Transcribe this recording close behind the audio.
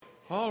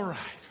All right.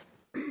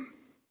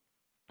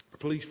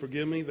 Please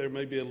forgive me. There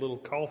may be a little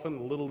coughing,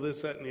 a little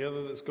this, that, and the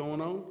other that's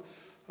going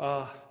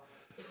on.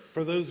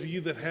 For those of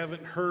you that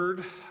haven't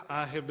heard,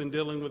 I have been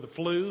dealing with the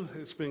flu.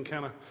 It's been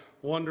kind of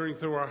wandering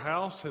through our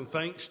house, and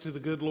thanks to the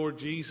good Lord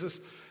Jesus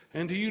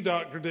and to you,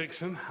 Dr.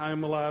 Dixon, I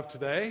am alive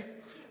today.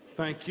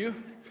 Thank you.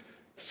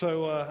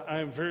 So I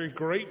am very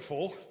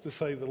grateful, to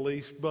say the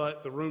least,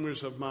 but the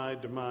rumors of my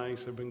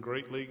demise have been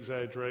greatly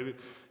exaggerated,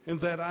 and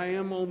that I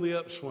am on the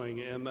upswing,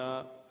 and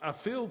I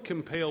feel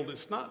compelled.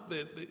 It's not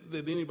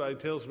that anybody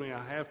tells me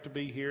I have to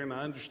be here, and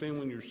I understand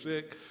when you're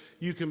sick,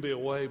 you can be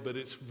away, but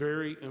it's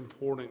very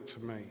important to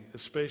me,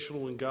 especially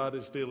when God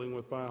is dealing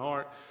with my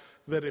heart,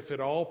 that if at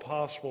all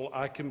possible,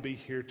 I can be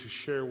here to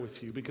share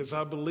with you, because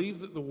I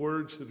believe that the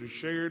words that are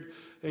shared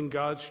in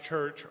God's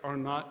church are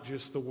not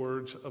just the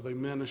words of a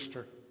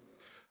minister.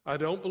 I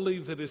don't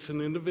believe that it's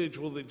an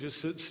individual that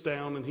just sits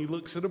down and he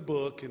looks at a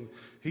book and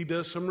he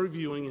does some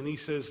reviewing and he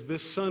says,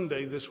 this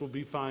Sunday, this will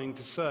be fine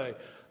to say.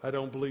 I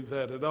don't believe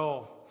that at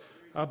all.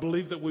 I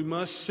believe that we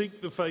must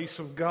seek the face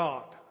of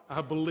God.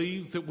 I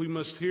believe that we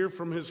must hear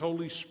from His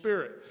Holy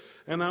Spirit.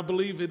 And I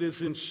believe it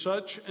is in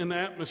such an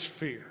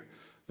atmosphere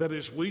that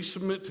as we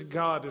submit to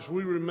God, as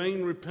we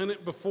remain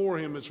repentant before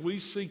Him, as we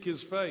seek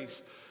His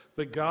face,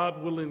 that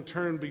God will in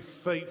turn be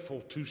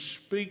faithful to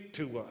speak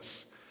to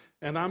us.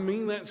 And I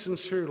mean that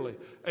sincerely.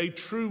 A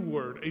true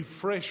word, a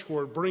fresh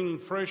word, bringing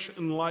fresh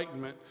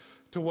enlightenment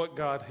to what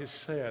God has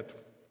said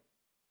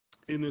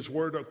in His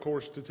Word, of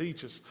course, to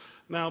teach us.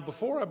 Now,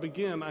 before I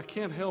begin, I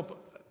can't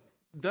help,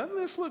 doesn't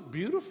this look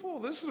beautiful?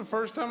 This is the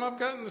first time I've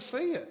gotten to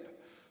see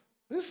it.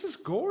 This is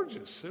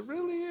gorgeous. It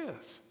really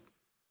is.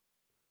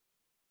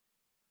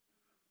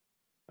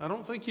 I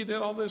don't think you did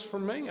all this for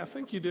me. I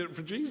think you did it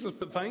for Jesus,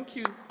 but thank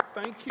you.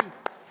 Thank you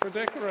for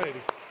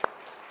decorating.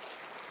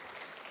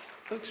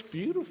 Looks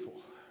beautiful.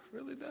 It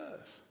really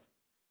does.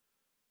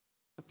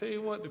 I tell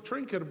you what, the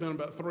tree could have been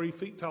about 3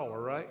 feet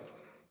taller, right?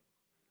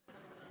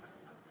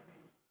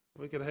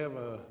 We could have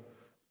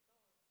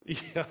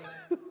yeah.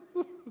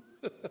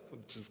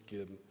 I'm just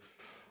kidding.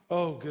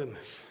 Oh,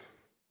 goodness.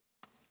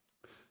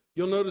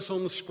 You'll notice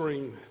on the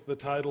screen, the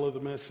title of the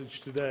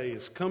message today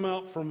is Come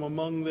Out From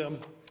Among Them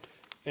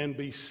and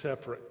Be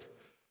Separate.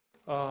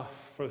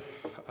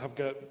 I've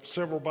got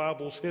several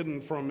Bibles hidden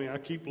from me. I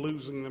keep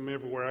losing them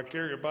everywhere. I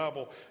carry a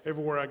Bible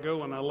everywhere I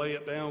go, and I lay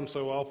it down,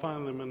 so I'll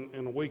find them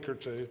in a week or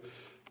two.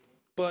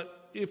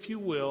 But if you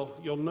will,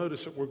 you'll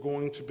notice that we're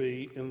going to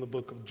be in the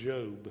book of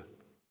Job.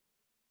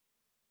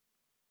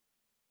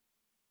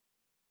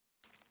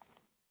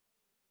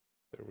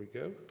 There we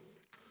go.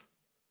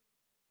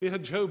 Yeah,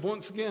 Job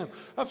once again.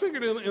 I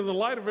figured in the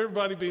light of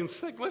everybody being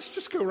sick, let's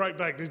just go right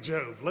back to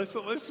Job. Let's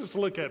just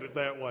look at it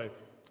that way.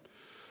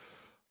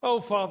 Oh,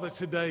 Father,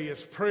 today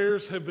as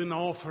prayers have been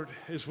offered,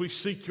 as we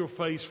seek your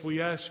face, we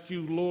ask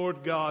you,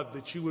 Lord God,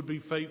 that you would be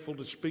faithful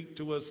to speak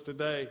to us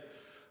today.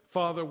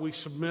 Father, we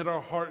submit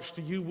our hearts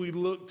to you. We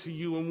look to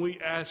you and we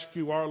ask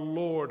you, our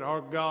Lord,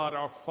 our God,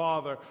 our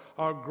Father,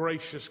 our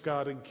gracious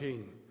God and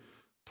King,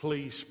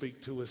 please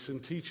speak to us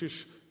and teach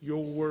us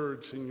your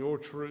words and your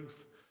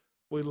truth.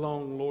 We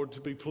long, Lord,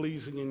 to be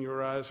pleasing in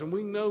your eyes. And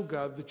we know,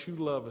 God, that you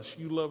love us.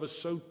 You love us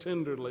so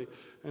tenderly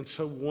and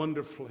so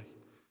wonderfully.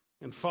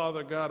 And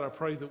Father God, I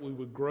pray that we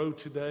would grow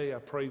today. I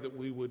pray that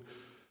we would,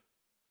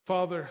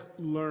 Father,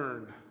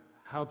 learn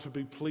how to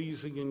be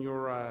pleasing in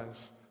your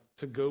eyes,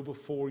 to go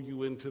before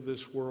you into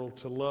this world,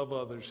 to love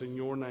others in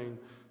your name,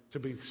 to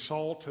be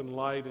salt and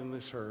light in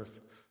this earth.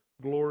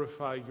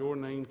 Glorify your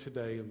name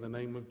today. In the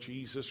name of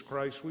Jesus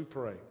Christ we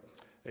pray.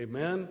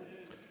 Amen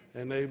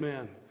and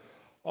amen.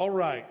 All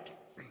right.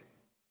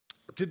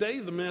 Today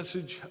the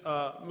message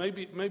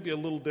maybe a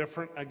little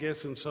different, I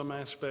guess, in some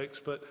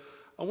aspects, but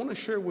I want to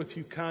share with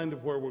you kind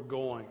of where we're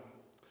going.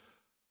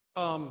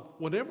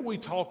 Whenever we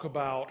talk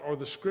about, or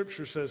the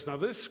scripture says, now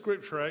this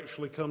scripture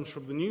actually comes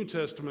from the New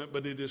Testament,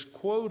 but it is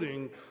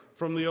quoting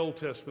from the Old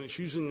Testament. It's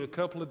using a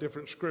couple of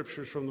different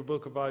scriptures from the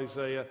book of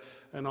Isaiah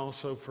and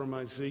also from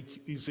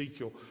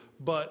Ezekiel.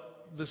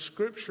 But the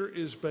scripture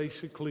is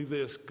basically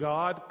this: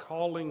 God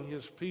calling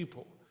his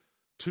people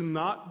to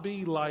not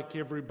be like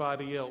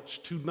everybody else,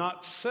 to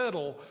not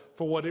settle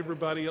for what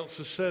everybody else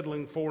is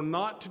settling for,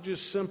 not to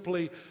just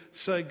simply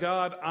say,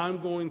 God,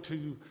 I'm going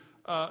to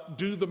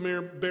do the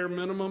bare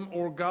minimum,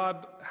 or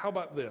God, how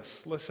about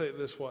this? Let's say it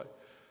this way.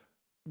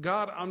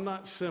 God, I'm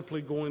not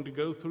simply going to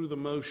go through the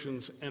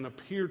motions and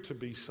appear to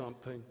be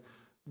something.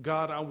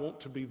 God, I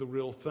want to be the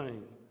real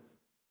thing.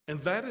 And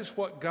that is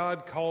what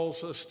God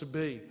calls us to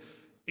be.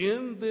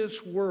 In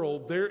this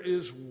world, there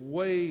is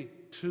way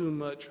too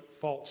much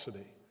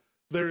falsity.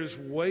 There is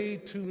way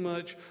too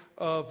much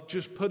of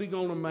just putting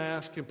on a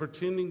mask and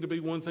pretending to be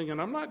one thing.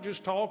 And I'm not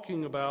just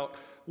talking about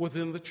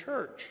within the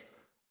church.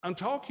 I'm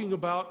talking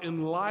about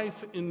in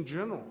life in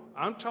general.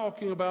 I'm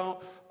talking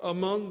about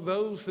among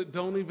those that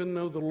don't even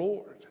know the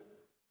Lord.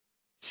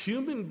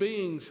 Human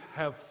beings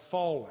have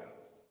fallen.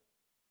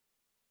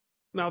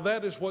 Now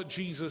that is what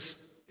Jesus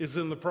is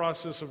in the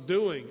process of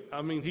doing.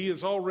 I mean, he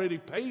has already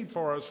paid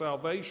for our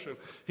salvation.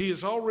 He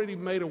has already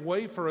made a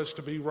way for us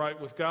to be right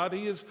with God.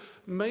 He has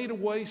made a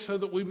way so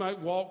that we might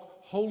walk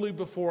holy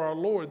before our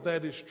Lord.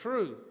 That is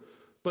true.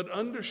 But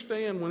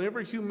understand,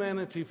 whenever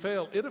humanity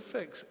fails, it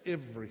affects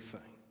everything.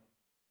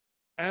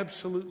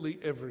 Absolutely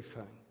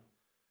everything.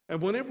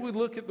 And whenever we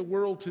look at the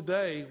world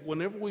today,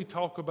 whenever we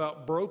talk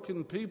about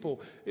broken people,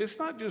 it's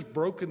not just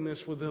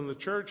brokenness within the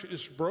church,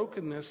 it's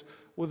brokenness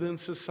within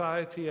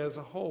society as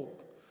a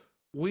whole.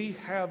 We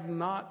have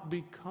not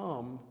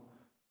become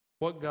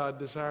what God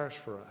desires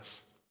for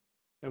us.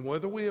 And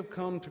whether we have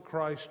come to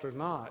Christ or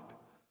not,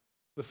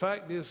 the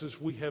fact is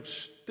we have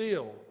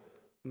still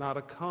not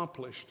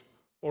accomplished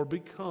or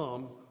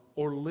become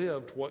or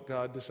lived what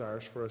God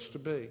desires for us to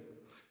be.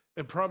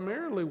 And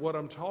primarily what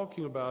I'm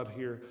talking about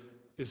here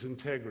is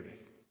integrity.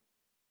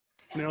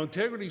 Now,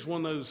 integrity is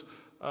one of those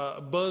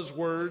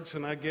buzzwords,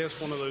 and I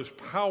guess one of those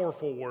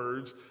powerful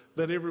words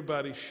that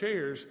everybody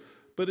shares,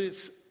 but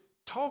it's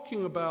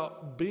talking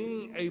about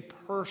being a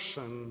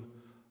person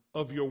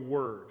of your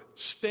word,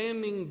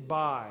 standing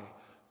by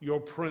your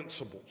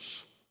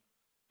principles,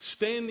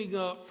 standing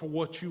up for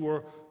what you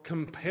are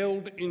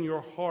compelled in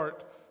your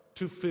heart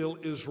to feel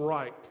is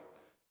right.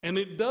 And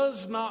it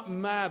does not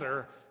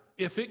matter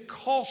if it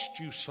costs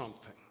you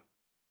something.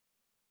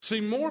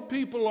 See, more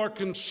people are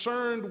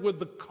concerned with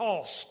the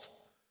cost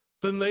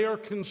than they are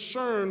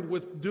concerned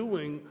with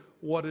doing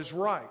what is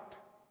right.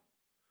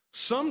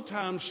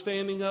 Sometimes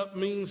standing up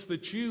means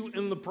that you,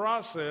 in the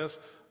process,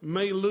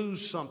 may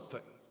lose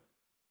something.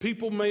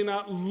 People may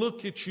not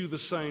look at you the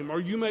same, or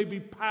you may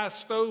be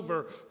passed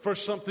over for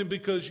something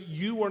because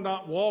you are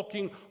not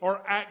walking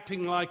or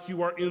acting like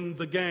you are in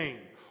the game,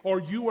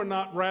 or you are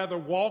not rather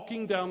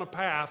walking down a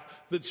path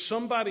that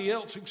somebody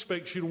else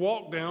expects you to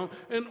walk down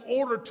in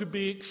order to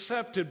be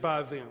accepted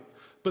by them.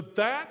 But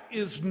that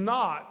is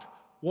not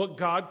what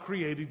God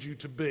created you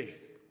to be.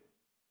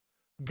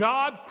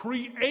 God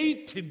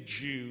created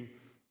you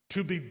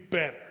to be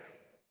better.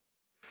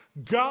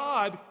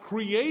 God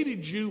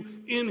created you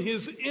in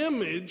his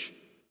image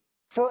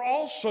for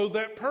also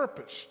that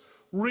purpose,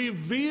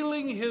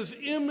 revealing his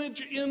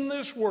image in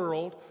this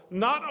world,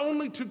 not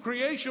only to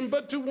creation,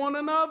 but to one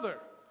another,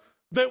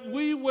 that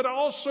we would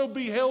also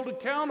be held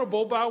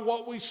accountable by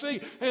what we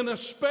see. And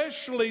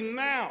especially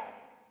now,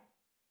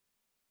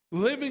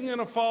 living in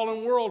a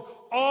fallen world,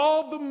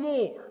 all the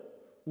more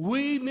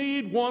we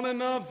need one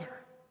another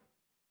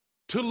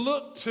to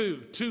look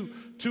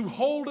to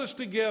hold us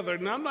together.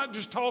 And I'm not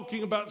just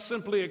talking about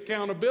simply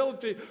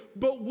accountability,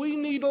 but we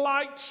need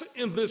lights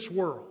in this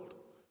world.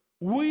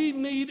 We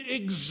need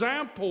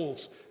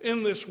examples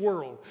in this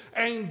world.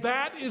 And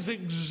that is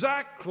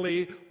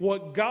exactly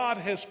what God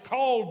has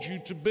called you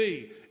to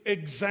be,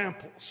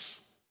 examples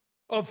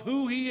of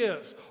who he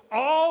is.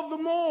 All the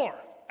more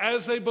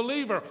as a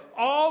believer,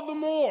 all the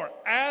more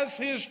as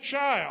his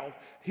child,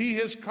 he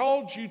has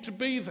called you to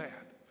be that.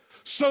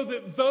 So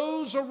that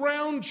those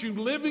around you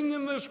living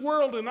in this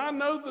world, and I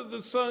know that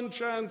the sun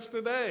shines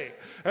today,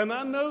 and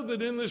I know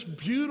that in this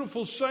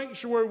beautiful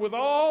sanctuary with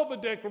all the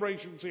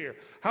decorations here,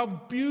 how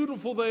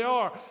beautiful they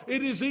are,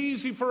 it is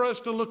easy for us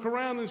to look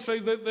around and say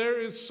that there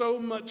is so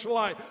much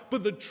light.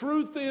 But the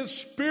truth is,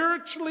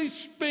 spiritually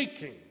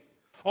speaking,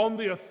 on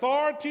the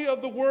authority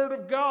of the Word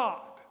of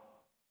God,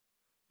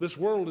 this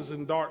world is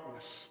in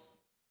darkness.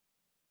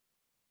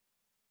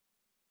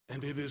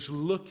 And it is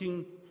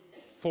looking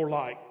for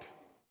light.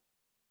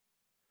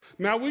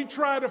 Now, we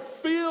try to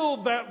fill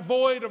that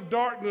void of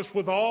darkness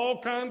with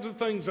all kinds of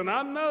things, and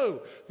I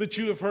know that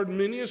you have heard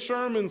many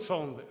sermons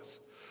on this.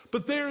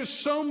 But there is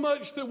so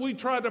much that we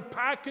try to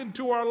pack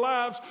into our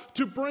lives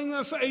to bring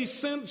us a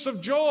sense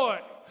of joy.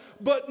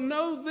 But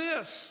know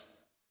this,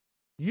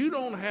 you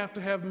don't have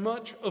to have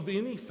much of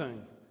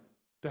anything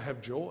to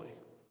have joy.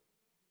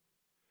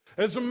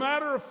 As a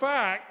matter of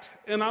fact,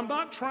 and I'm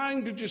not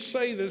trying to just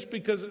say this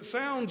because it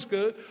sounds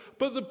good,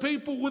 but the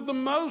people with the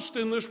most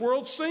in this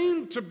world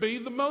seem to be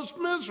the most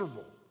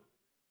miserable.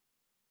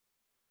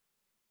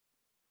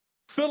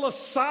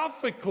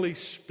 Philosophically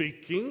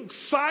speaking,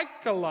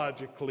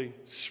 psychologically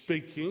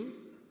speaking,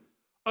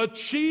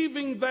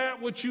 achieving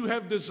that which you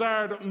have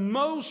desired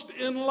most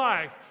in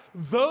life,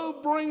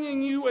 though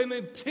bringing you an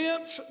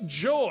intense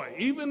joy,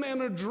 even an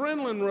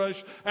adrenaline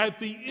rush, at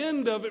the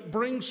end of it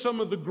brings some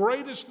of the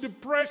greatest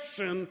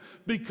depression,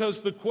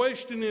 because the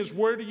question is,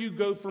 where do you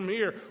go from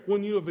here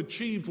when you have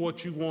achieved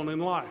what you want in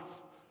life?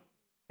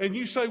 And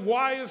you say,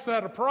 why is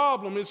that a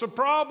problem? It's a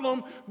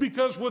problem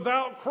because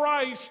without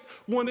Christ,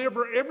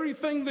 whenever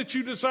everything that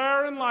you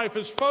desire in life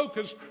is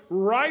focused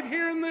right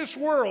here in this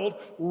world,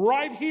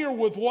 right here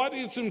with what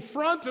is in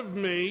front of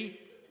me,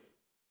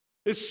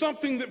 it's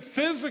something that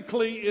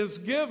physically is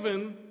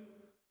given.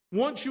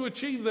 Once you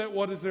achieve that,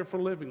 what is there for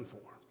living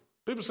for?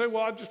 People say,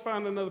 well, I'll just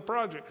find another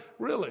project.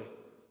 Really?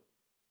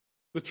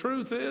 The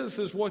truth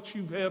is what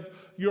you have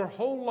your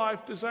whole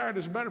life desired.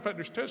 As a matter of fact,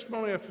 there's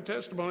testimony after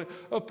testimony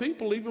of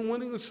people even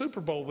winning the Super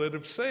Bowl that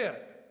have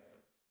said,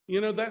 you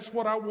know, that's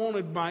what I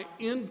wanted my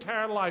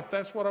entire life.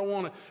 That's what I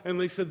wanted.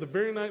 And they said the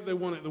very night they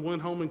won it, they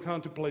went home and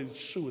contemplated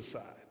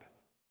suicide.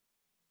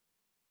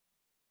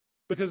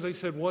 because they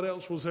said, what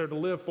else was there to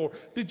live for?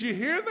 Did you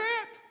hear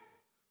that?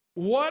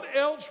 What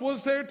else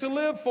was there to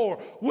live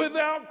for?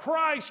 Without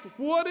Christ,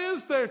 what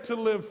is there to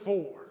live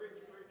for?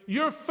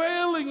 You're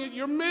failing it.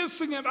 You're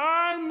missing it.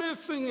 I'm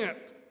missing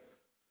it.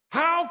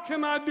 How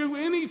can I do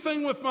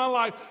anything with my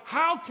life?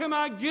 How can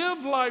I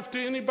give life to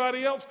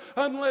anybody else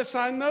unless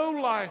I know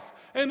life?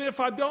 And if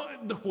I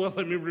don't, well,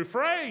 let me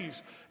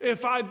rephrase.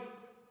 If I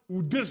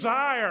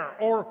desire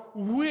or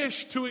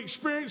wish to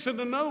experience and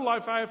to know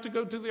life, I have to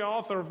go to the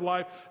author of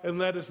life,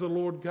 and that is the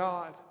Lord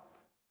God.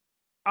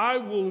 I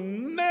will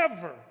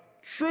never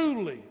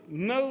truly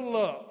know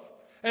love.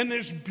 And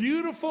as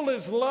beautiful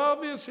as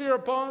love is here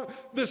upon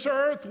this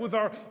earth, with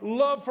our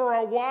love for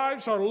our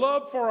wives, our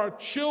love for our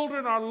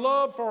children, our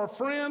love for our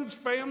friends,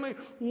 family,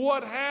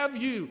 what have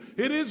you,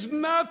 it is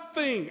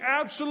nothing,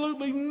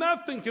 absolutely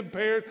nothing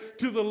compared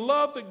to the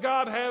love that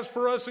God has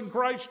for us in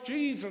Christ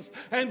Jesus.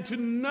 And to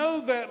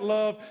know that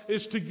love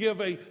is to give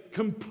a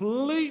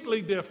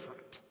completely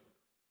different,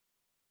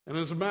 and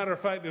as a matter of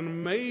fact, an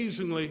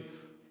amazingly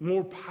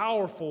more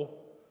powerful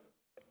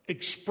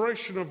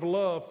expression of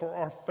love for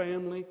our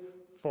family,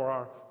 for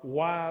our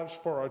wives,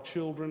 for our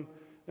children.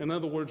 In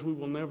other words, we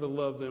will never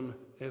love them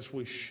as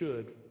we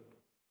should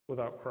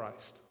without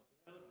Christ.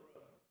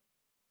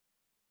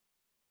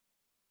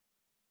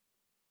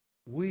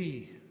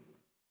 We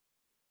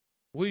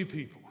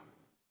people,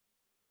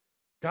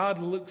 God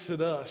looks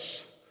at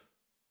us,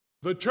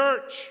 the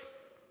church,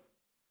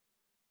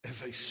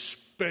 as a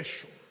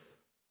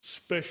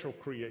special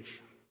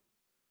creation.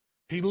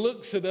 He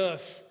looks at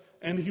us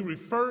and he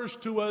refers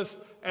to us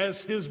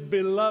as his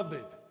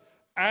beloved,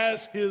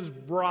 as his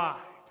bride,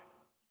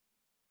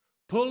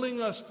 pulling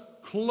us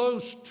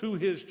close to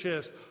his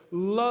chest,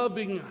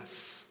 loving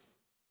us.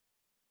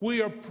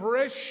 We are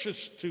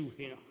precious to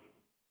him.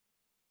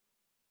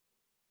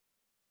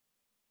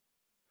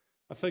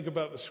 I think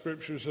about the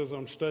scriptures as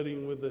I'm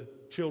studying with the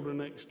children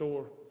next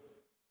door.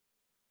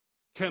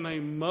 Can a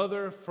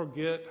mother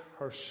forget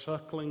her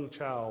suckling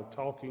child?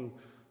 Talking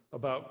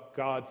about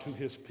God to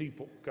his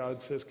people.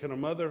 God says, can a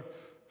mother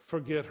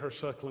forget her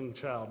suckling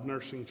child,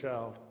 nursing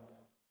child?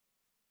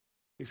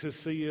 He says,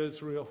 see,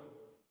 Israel,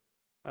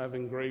 I've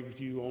engraved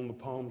you on the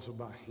palms of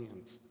my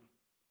hands.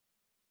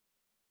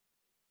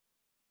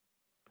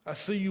 I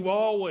see you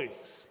always,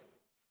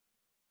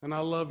 and I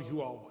love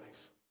you always.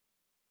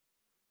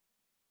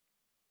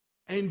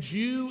 And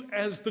you,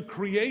 as the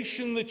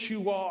creation that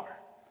you are,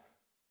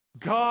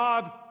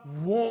 God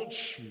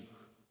wants you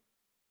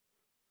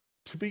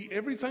to be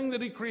everything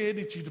that he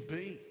created you to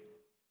be.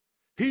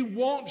 He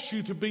wants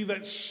you to be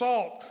that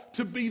salt,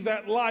 to be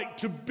that light,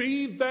 to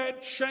be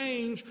that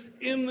change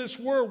in this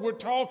world. We're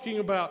talking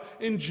about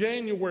in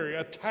January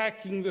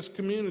attacking this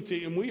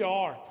community, and we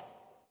are.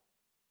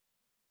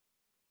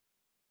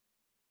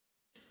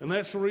 And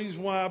that's the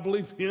reason why I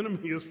believe the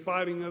enemy is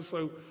fighting us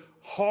so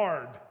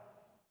hard.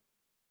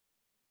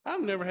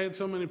 I've never had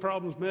so many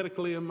problems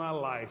medically in my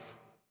life.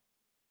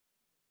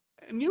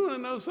 And you want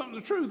to know something?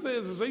 The truth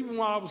is even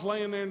while I was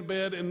laying there in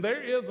bed, and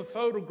there is a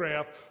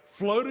photograph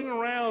floating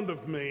around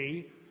of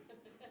me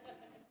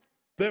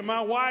that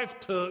my wife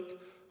took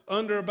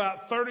under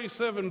about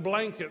 37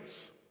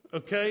 blankets,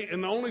 okay?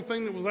 And the only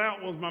thing that was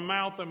out was my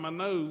mouth and my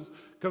nose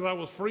because I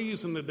was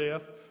freezing to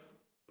death.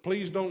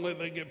 Please don't let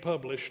that get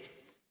published.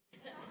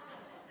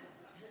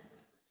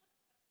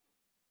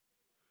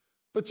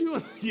 But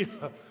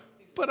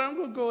but I'm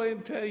going to go ahead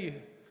and tell you,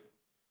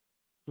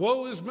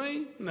 woe is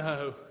me?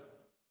 No.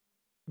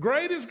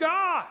 Great is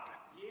God.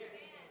 Yes.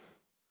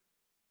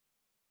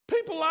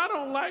 People, I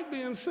don't like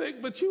being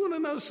sick, but you want to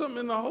know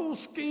something in the whole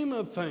scheme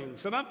of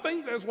things. And I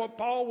think that's what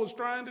Paul was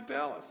trying to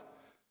tell us.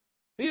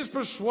 He is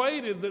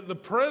persuaded that the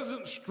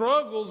present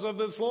struggles of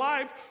this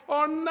life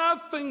are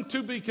nothing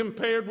to be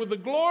compared with the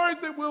glory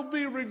that will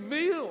be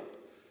revealed.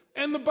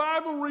 And the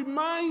Bible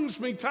reminds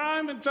me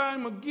time and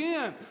time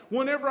again,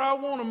 whenever I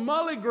want to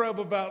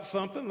mully-grub about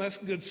something, that's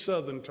a good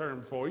southern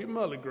term for you,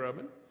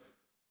 mully-grubbing.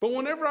 But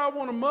whenever I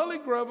want to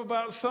mully-grub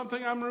about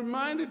something, I'm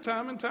reminded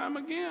time and time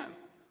again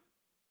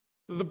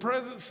that the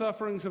present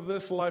sufferings of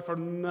this life are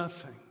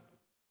nothing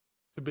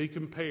to be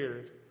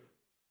compared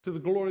to the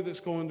glory that's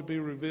going to be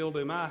revealed.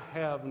 And I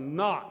have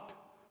not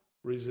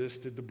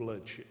resisted the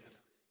bloodshed.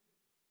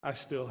 I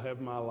still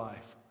have my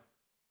life.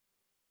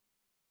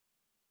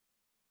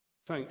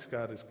 Thanks,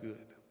 God is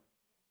good.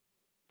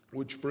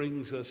 Which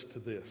brings us to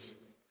this.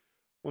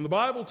 When the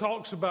Bible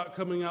talks about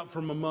coming out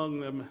from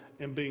among them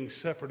and being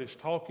separate, it's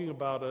talking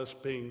about us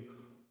being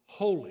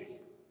holy.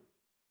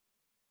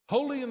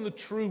 Holy in the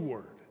true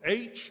word,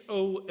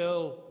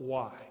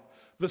 H-O-L-Y.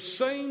 The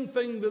same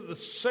thing that the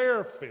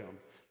seraphim,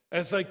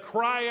 as they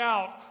cry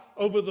out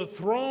over the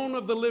throne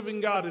of the living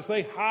God, as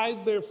they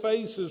hide their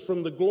faces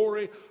from the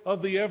glory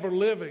of the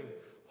ever-living.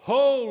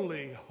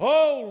 Holy,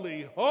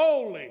 holy,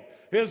 holy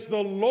is the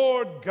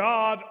Lord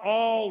God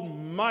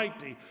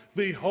Almighty.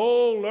 The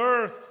whole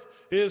earth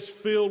is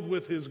filled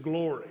with his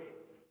glory.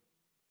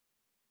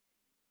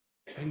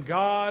 And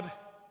God,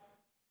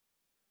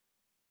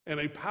 in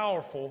a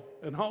powerful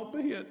and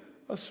albeit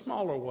a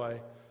smaller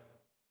way,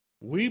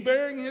 we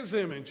bearing his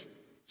image,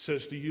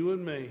 says to you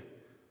and me,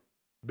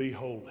 be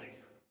holy.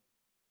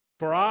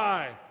 For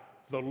I,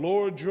 the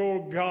Lord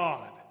your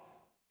God,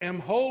 am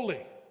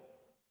holy.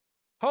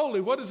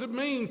 Holy, what does it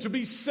mean to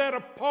be set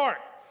apart?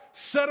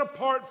 Set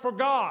apart for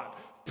God.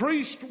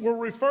 Priests were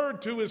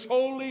referred to as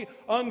holy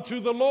unto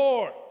the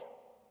Lord.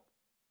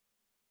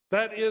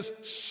 That is,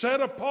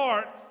 set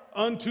apart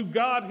unto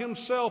God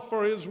himself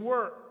for his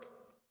work.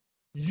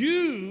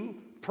 You,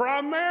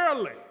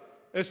 primarily,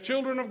 as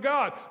children of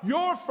God,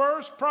 your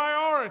first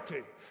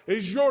priority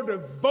is your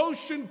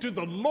devotion to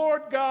the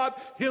Lord God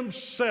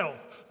himself,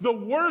 the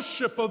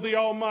worship of the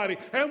Almighty.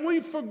 And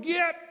we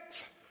forget,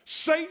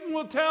 Satan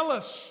will tell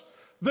us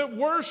that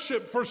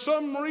worship for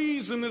some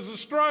reason is a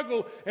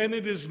struggle, and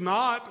it is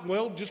not.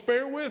 Well, just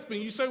bear with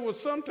me. You say, well,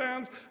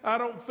 sometimes I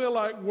don't feel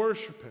like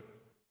worshiping.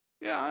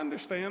 Yeah, I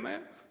understand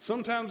that.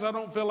 Sometimes I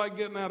don't feel like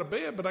getting out of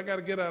bed, but I got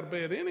to get out of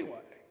bed anyway.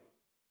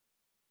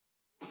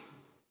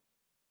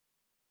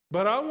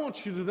 But I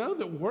want you to know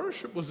that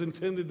worship was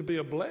intended to be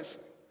a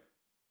blessing.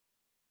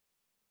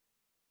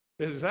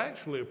 It is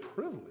actually a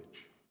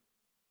privilege.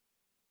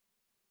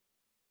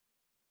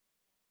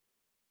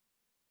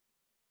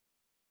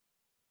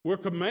 We're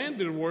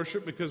commanded to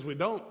worship because we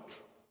don't.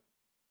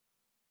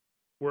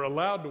 We're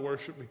allowed to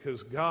worship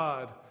because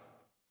God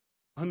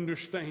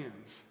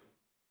understands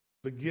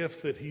the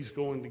gift that he's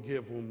going to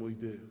give when we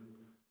do.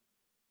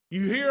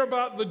 You hear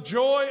about the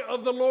joy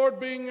of the Lord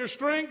being your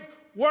strength?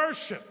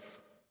 Worship.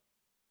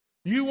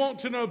 You want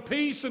to know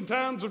peace in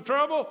times of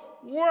trouble?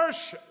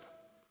 Worship.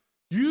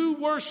 You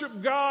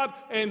worship God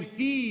and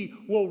he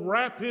will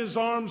wrap his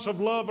arms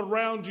of love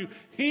around you.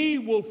 He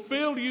will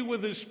fill you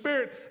with his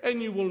Spirit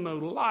and you will know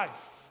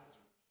life.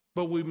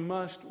 But we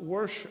must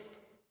worship.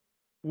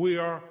 We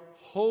are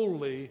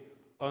holy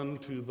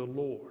unto the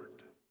Lord.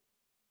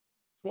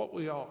 It's what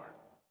we are.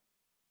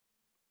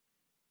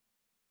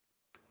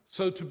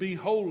 So to be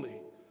holy,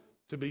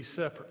 to be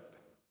separate.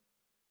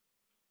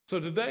 So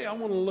today I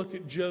want to look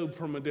at Job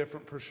from a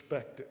different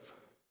perspective.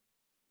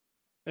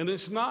 And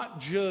it's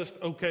not just,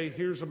 okay,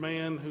 here's a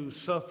man who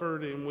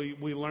suffered and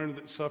we learned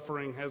that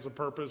suffering has a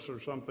purpose or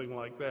something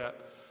like that.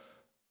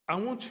 I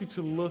want you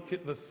to look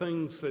at the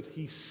things that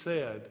he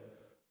said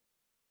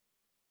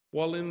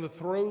while in the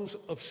throes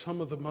of some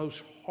of the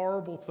most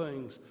horrible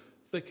things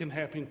that can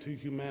happen to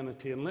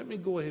humanity. And let me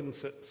go ahead and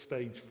set the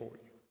stage for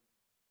you.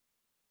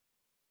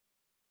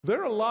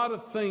 There are a lot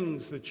of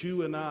things that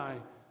you and I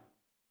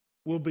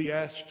will be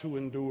asked to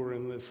endure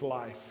in this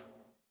life.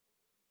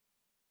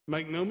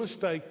 Make no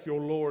mistake,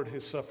 your Lord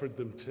has suffered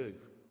them too.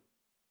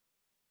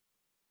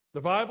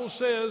 The Bible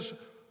says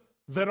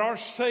that our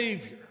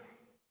Savior,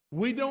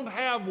 we don't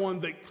have one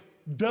that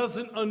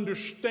doesn't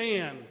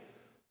understand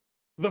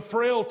the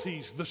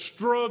frailties, the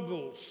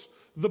struggles,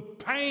 the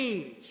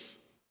pains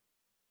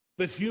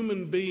that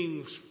human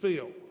beings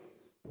feel.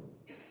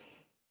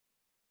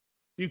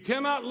 You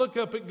cannot look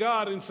up at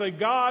God and say,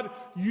 God,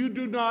 you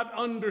do not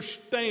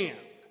understand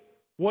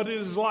what it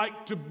is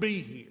like to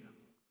be here.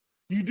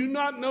 You do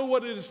not know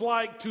what it is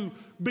like to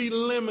be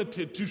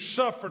limited, to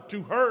suffer,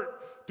 to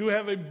hurt, to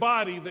have a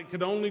body that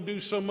can only do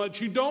so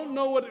much. You don't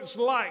know what it's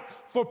like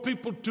for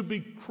people to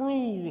be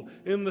cruel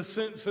in the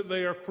sense that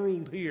they are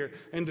cruel here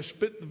and to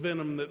spit the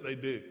venom that they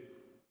do.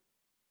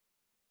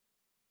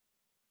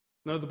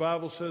 No, the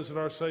Bible says that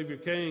our Savior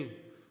came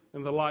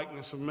in the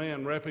likeness of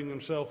man, wrapping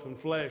himself in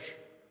flesh,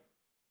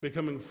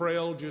 becoming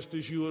frail just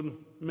as you and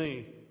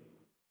me,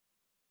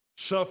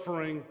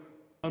 suffering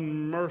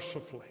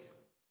unmercifully,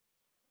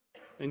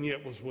 and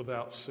yet was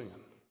without sin.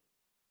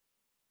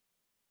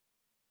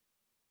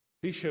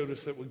 He showed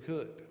us that we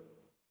could.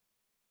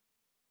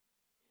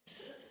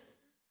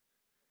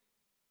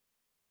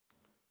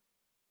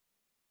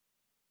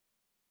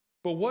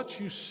 But what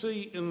you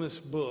see in this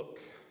book,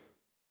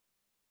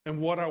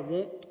 and what I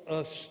want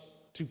us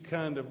to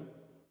kind of,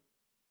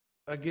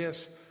 I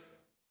guess,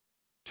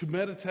 to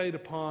meditate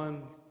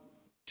upon,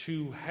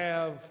 to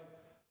have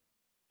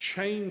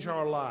change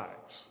our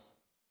lives,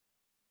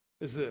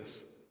 is this.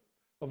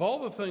 Of all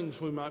the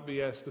things we might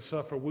be asked to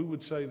suffer, we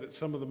would say that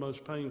some of the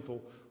most painful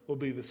will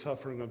be the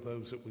suffering of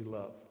those that we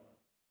love.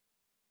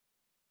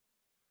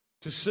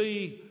 To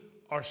see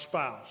our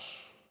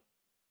spouse,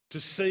 to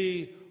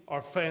see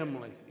our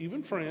family,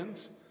 even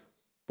friends,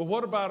 but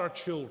what about our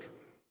children?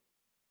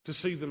 To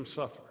see them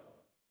suffer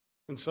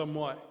in some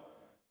way.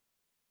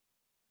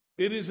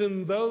 It is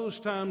in those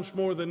times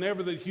more than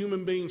ever that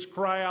human beings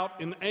cry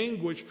out in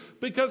anguish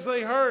because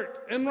they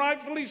hurt, and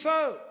rightfully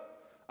so.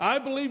 I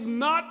believe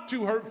not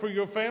to hurt for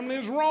your family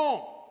is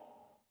wrong.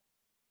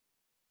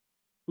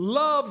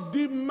 Love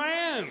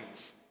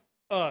demands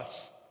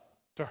us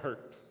to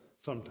hurt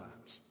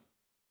sometimes.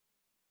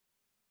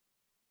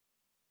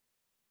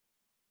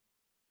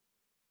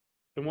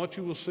 And what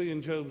you will see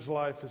in Job's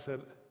life is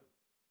that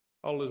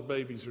all his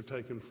babies are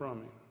taken from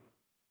him.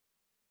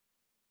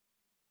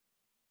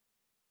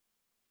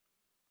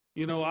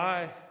 You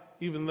know,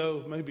 even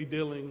though maybe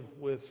dealing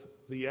with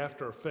the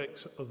after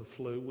effects of the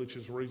flu, which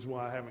is the reason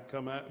why I haven't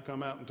come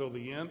out until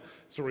the end.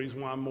 It's the reason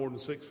why I'm more than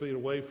 6 feet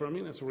away from you,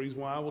 and it's the reason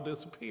why I will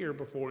disappear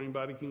before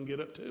anybody can get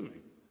up to me.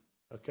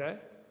 Okay?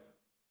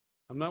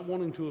 I'm not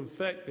wanting to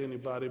infect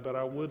anybody, but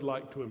I would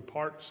like to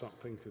impart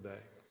something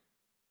today.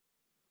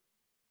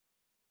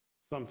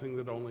 Something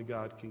that only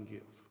God can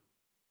give.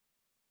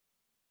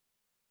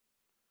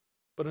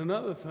 But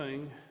another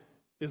thing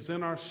is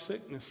in our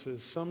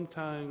sicknesses,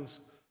 sometimes,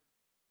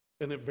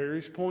 and at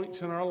various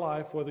points in our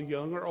life, whether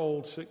young or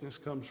old, sickness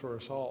comes for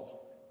us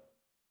all.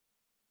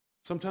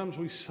 Sometimes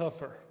we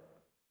suffer.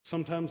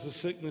 Sometimes the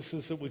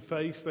sicknesses that we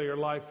face, they are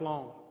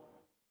lifelong.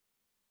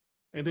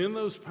 And in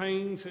those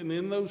pains and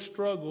in those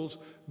struggles,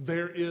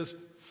 there is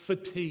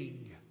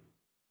fatigue.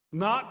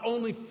 Not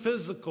only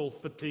physical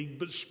fatigue,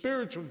 but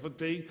spiritual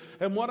fatigue.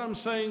 And what I'm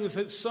saying is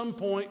at some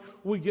point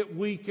we get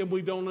weak and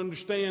we don't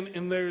understand,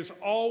 and there's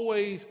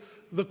always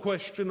the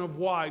question of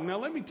why. Now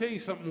let me tell you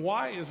something.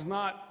 Why is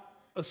not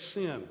a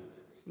sin.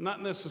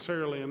 Not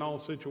necessarily in all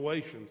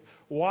situations.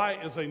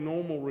 Why is a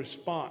normal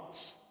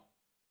response.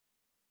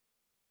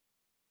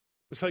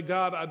 To say,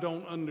 God, I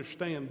don't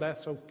understand,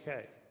 that's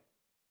okay.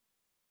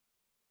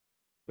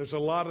 There's a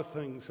lot of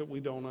things that we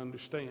don't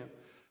understand.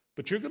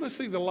 But you're going to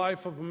see the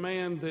life of a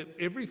man that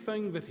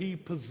everything that he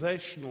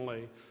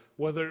possessionally,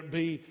 whether it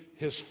be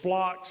his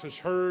flocks, his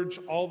herds,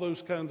 all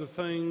those kinds of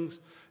things,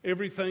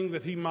 everything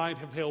that he might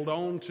have held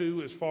on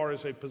to as far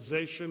as a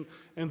possession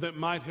and that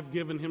might have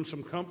given him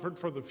some comfort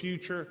for the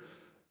future,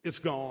 it's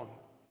gone.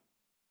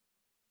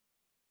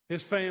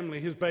 His family,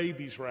 his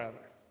babies rather,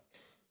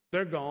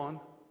 they're gone.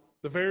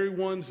 The very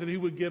ones that he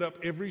would get up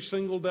every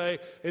single day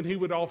and he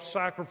would offer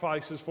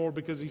sacrifices for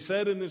because he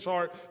said in his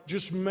heart,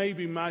 just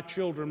maybe my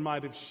children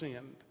might have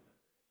sinned.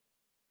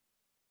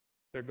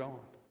 They're gone.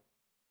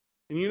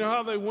 And you know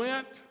how they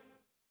went?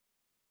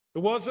 It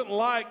wasn't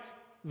like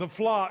the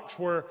flocks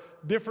where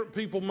different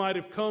people might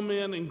have come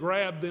in and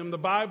grabbed them. The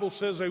Bible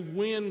says a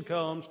wind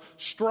comes,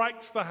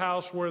 strikes the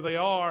house where they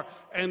are,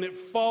 and it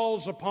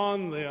falls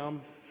upon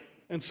them.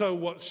 And so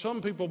what some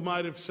people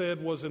might have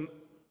said was an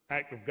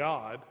act of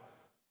God,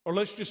 or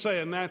let's just say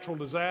a natural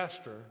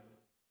disaster,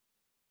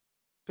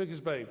 took his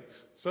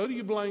babies. So who do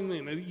you blame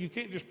then? You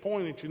can't just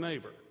point at your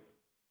neighbor.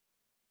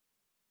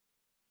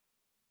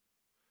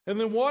 And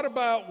then what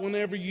about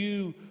whenever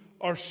you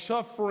are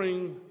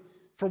suffering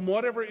from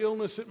whatever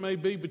illness it may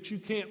be, but you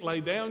can't lay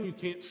down, you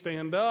can't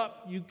stand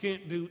up, you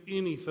can't do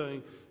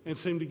anything and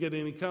seem to get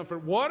any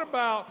comfort? What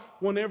about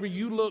whenever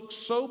you look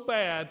so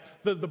bad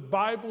that the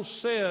Bible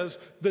says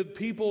that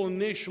people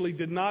initially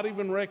did not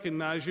even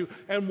recognize you?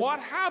 And what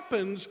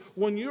happens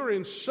when you're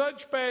in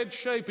such bad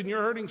shape and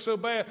you're hurting so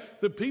bad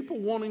that people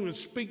won't even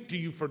speak to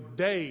you for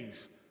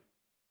days?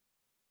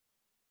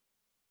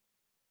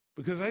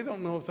 Because they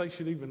don't know if they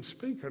should even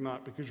speak or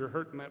not because you're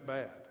hurting that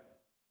bad.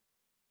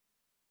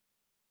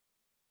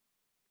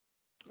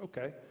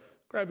 Okay,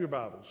 grab your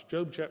Bibles.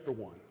 Job chapter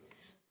 1.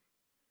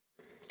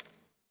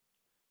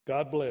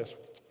 God bless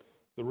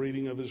the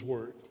reading of his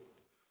word.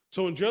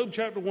 So in Job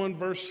chapter 1,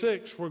 verse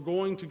 6, we're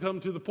going to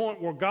come to the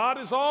point where God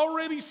has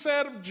already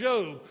said of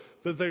Job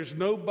that there's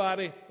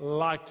nobody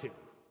like him.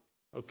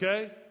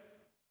 Okay?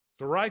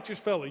 It's a righteous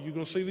fellow. You're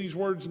going to see these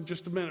words in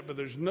just a minute, but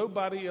there's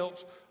nobody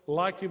else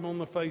like him on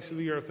the face of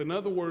the earth. In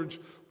other words,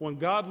 when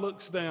God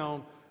looks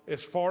down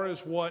as far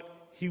as what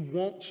he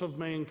wants of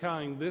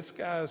mankind, this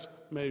guy's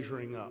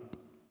measuring up.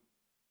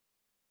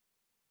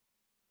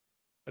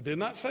 I did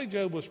not say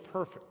Job was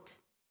perfect.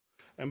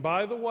 And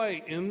by the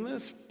way, in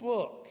this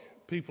book,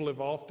 people have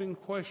often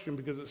questioned,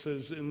 because it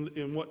says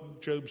in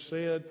what Job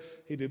said,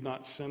 he did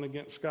not sin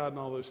against God and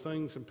all those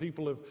things. And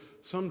people have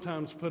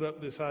sometimes put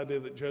up this idea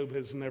that Job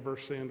has never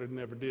sinned or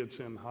never did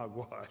sin.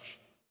 Hogwash.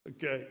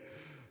 Okay?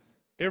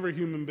 Every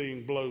human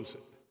being blows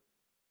it.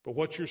 But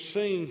what you're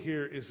seeing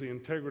here is the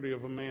integrity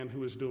of a man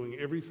who is doing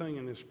everything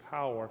in his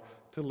power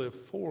to live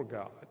for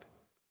God.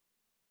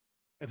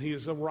 And he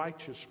is a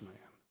righteous man.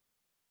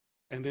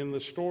 And in the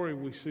story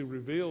we see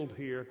revealed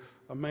here,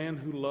 a man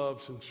who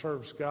loves and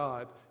serves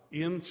God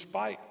in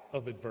spite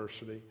of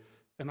adversity.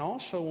 And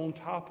also on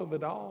top of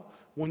it all,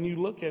 when you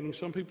look at him,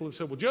 some people have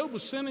said, well, Job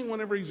was sinning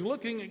whenever he's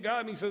looking at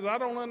God and he says, I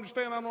don't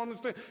understand.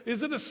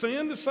 Is it a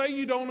sin to say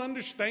you don't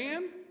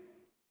understand?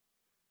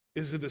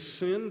 Is it a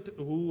sin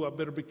to, I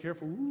better be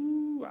careful.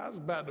 I was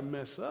about to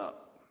mess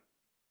up.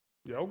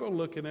 Y'all go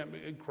looking at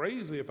me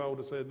crazy if I would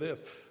have said this.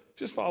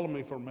 Just follow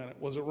me for a minute.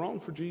 Was it wrong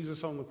for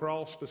Jesus on the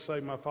cross to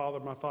say, my Father,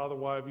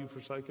 why have you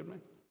forsaken me?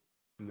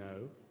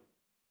 No.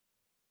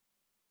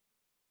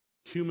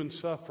 Human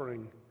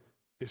suffering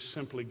is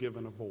simply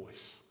given a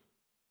voice.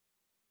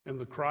 And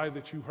the cry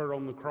that you heard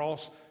on the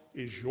cross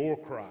is your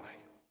cry.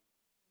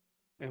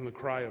 And the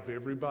cry of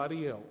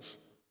everybody else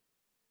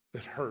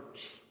that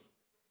hurts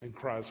and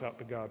cries out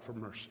to God for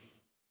mercy.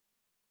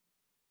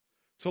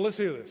 So let's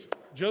hear this.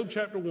 Job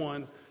chapter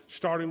 1,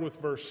 starting with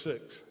verse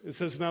 6. It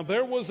says, now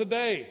there was a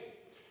day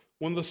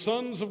when the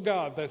sons of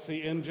God, that's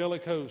the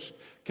angelic host,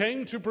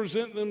 came to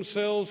present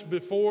themselves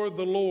before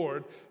the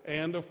Lord,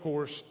 and of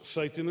course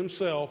Satan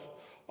himself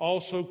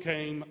also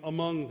came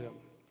among them.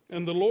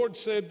 And the Lord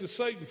said to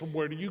Satan, from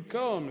where do you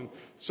come? And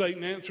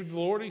Satan answered the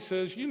Lord, he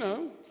says,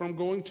 from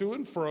going to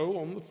and fro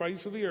on the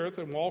face of the earth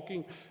and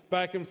walking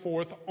back and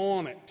forth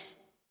on it.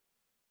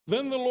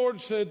 Then the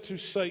Lord said to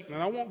Satan,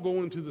 and I won't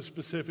go into the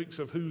specifics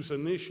of who's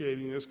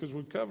initiating this because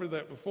we've covered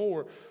that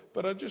before,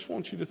 but I just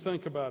want you to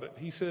think about it.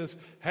 He says,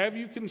 have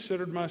you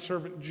considered my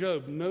servant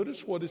Job?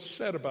 Notice what is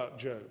said about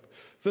Job.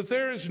 That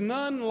there is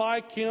none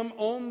like him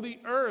on the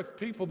earth.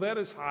 People, that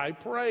is high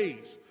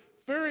praise.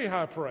 Very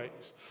high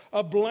praise.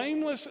 A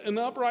blameless and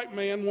upright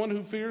man, one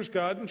who fears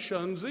God and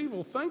shuns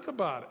evil. Think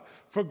about it.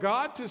 For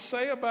God to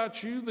say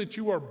about you that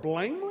you are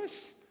blameless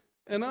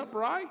and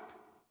upright,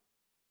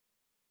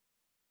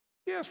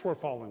 yes, we're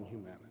fallen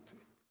humanity.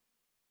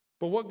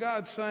 But what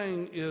God's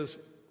saying is,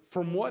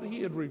 from what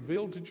he had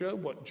revealed to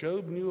Job, what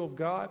Job knew of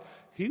God,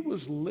 he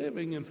was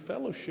living in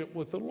fellowship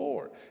with the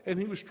Lord. And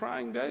he was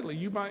trying daily.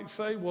 You might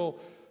say, well,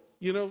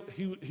 you know,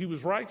 he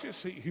was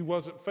righteous. He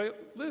wasn't fail.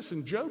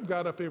 Listen, Job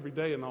got up every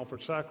day and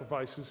offered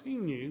sacrifices. He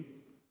knew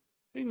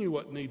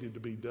what needed to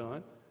be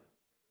done.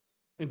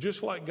 And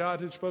just like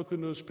God had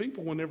spoken to his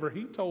people whenever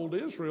he told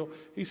Israel,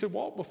 he said,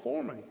 walk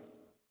before me.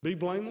 Be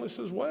blameless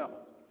as well.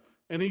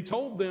 And he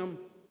told them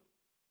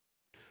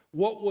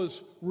what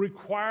was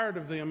required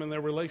of them in their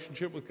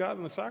relationship with God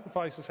and the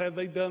sacrifices. Had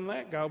they done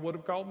that, God would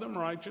have called them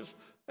righteous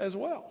as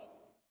well.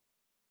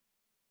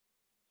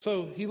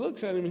 So he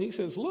looks at him and he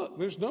says, look,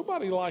 there's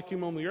nobody like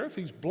him on the earth.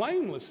 He's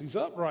blameless. He's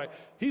upright.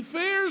 He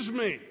fears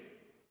me,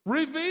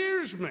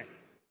 reveres me.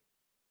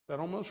 That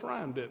almost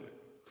rhymed, didn't it?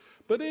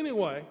 But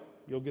anyway,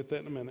 you'll get that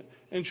in a minute.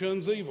 And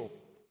shuns evil.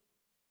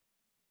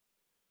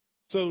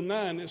 So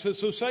 9, it says,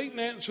 so Satan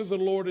answered the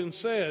Lord and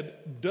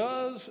said,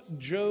 does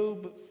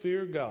Job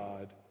fear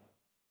God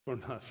for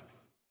nothing?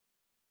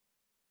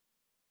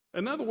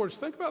 In other words,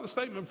 think about the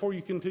statement before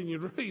you continue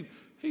to read.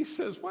 He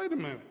says, wait a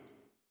minute.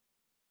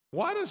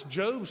 Why does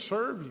Job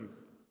serve you?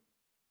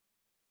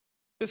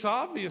 It's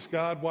obvious,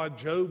 God, why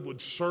Job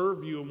would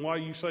serve you and why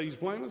you say he's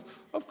blameless.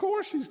 Of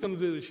course he's going to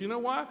do this. You know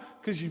why?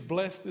 Because you've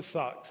blessed his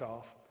socks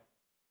off.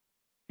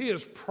 He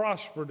has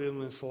prospered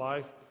in this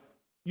life.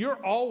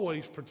 You're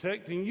always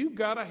protecting. You've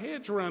got a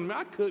hedge around me.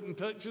 I couldn't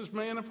touch this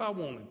man if I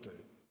wanted to.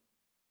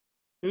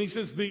 And he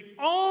says the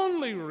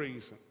only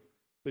reason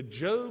that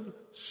Job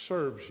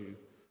serves you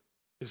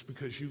is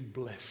because you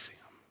bless him.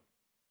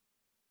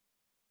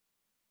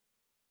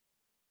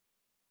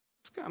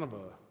 It's kind of an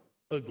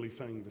ugly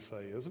thing to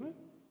say, isn't it?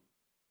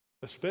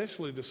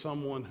 Especially to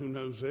someone who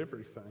knows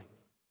everything.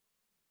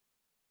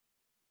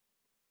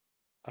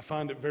 I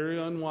find it very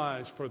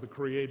unwise for the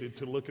created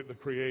to look at the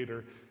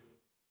Creator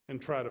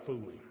and try to fool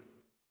him.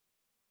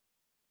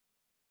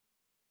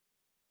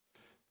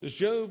 Does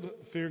Job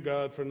fear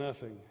God for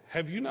nothing?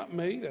 Have you not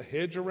made a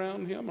hedge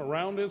around him,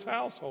 around his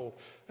household,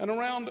 and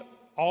around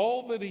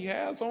all that he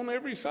has on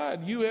every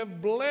side? You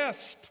have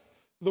blessed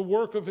the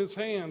work of his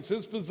hands.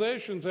 His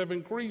possessions have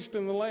increased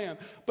in the land.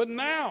 But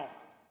now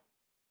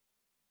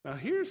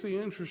here's the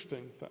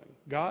interesting thing.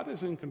 God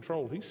is in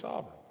control. He's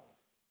sovereign.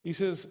 He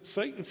says,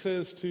 Satan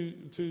says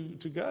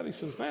to God, he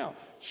says, now,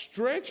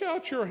 stretch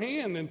out your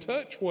hand and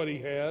touch what he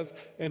has,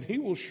 and he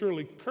will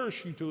surely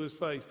curse you to his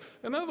face.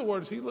 In other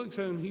words, he looks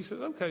at him and he says,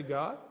 okay,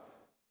 God.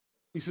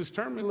 He says,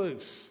 turn me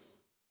loose.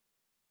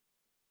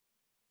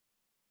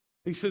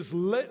 He says,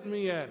 let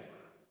me at him.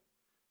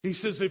 He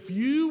says, if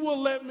you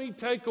will let me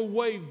take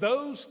away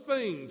those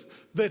things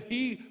that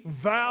he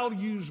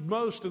values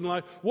most in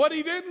life. What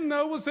he didn't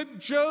know was that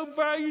Job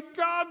valued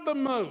God the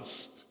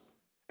most.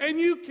 And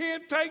you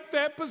can't take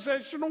that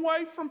possession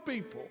away from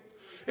people.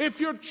 If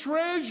your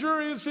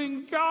treasure is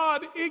in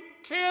God, it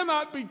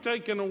cannot be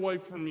taken away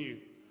from you.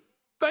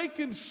 They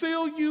can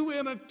seal you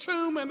in a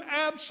tomb in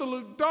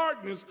absolute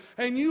darkness,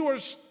 and you are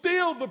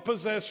still the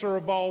possessor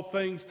of all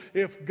things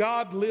if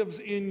God lives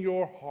in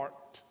your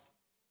heart.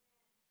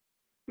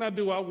 Now,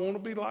 do I want to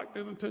be locked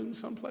in a tomb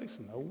someplace?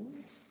 No.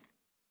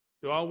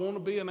 Do I want to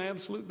be in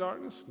absolute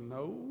darkness?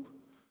 No.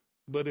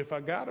 But if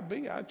I got to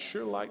be, I'd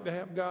sure like to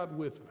have God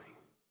with me.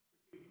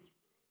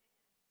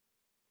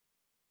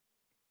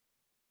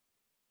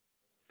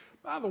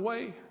 By the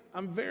way,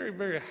 I'm very,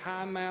 very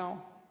high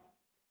now.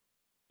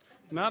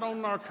 Not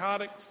on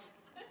narcotics,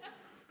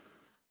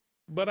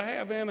 but I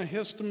have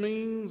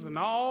antihistamines and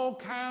all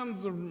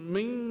kinds of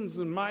means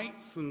and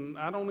mites, and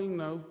I don't even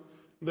know,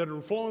 that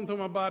are flowing through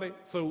my body.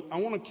 So I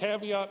want a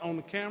caveat on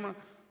the camera.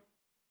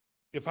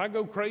 If I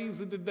go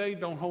crazy today,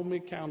 don't hold me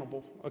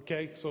accountable,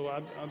 okay? So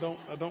I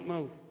don't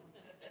know.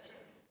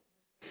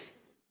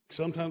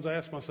 Sometimes I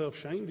ask myself,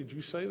 Shane, did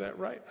you say that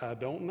right? I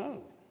don't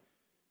know.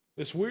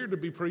 It's weird to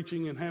be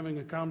preaching and having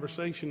a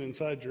conversation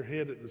inside your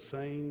head at the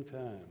same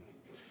time.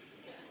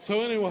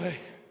 So anyway,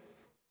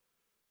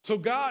 so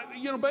God,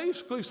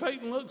 basically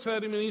Satan looks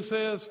at him and he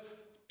says,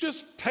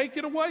 just take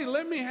it away.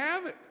 Let me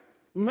have it.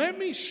 Let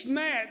me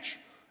snatch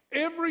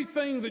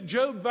everything that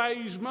Job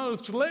values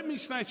most. Let me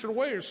snatch it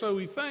away, or so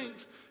he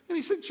thinks. And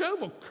he said,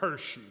 Job will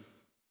curse you.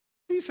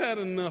 He's had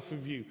enough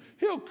of you.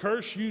 He'll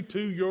curse you to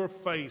your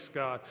face,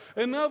 God.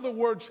 In other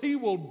words, he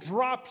will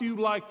drop you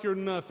like you're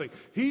nothing.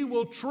 He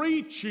will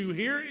treat you.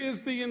 Here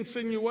is the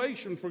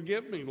insinuation.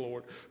 Forgive me,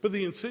 Lord. But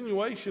the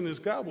insinuation is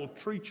God will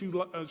treat you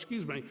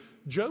like,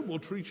 Job will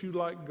treat you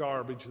like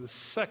garbage the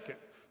second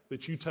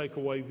that you take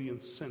away the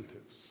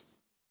incentives.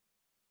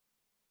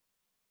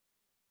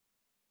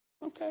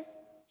 Okay.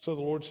 So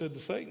the Lord said to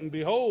Satan,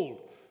 behold,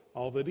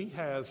 all that he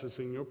has is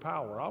in your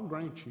power. I'll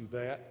grant you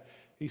that.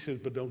 He says,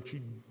 but don't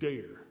you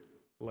dare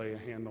lay a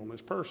hand on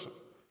this person.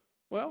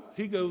 Well,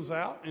 he goes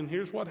out, and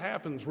here's what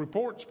happens.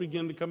 Reports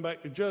begin to come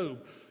back to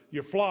Job.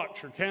 Your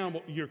flocks,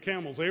 your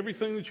camels,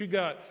 everything that you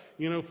got,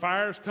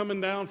 fire's coming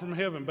down from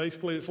heaven.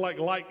 Basically, it's like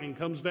lightning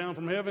comes down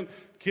from heaven,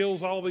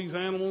 kills all these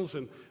animals,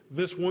 and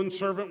this one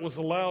servant was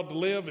allowed to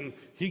live, and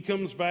he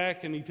comes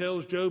back, and he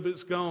tells Job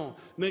it's gone.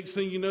 Next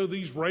thing you know,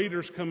 these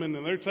raiders come in,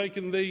 and they're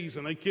taking these,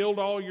 and they killed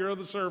all your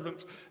other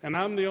servants, and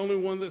I'm the only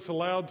one that's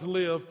allowed to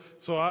live,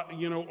 so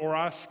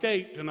I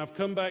escaped, and I've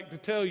come back to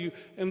tell you.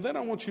 And then I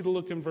want you to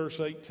look in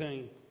verse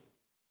 18.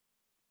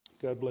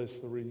 God bless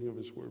the reading of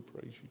his word.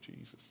 Praise you,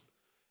 Jesus.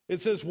 It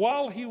says,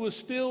 while he was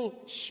still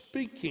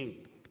speaking.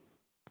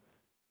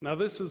 Now,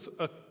 this is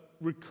a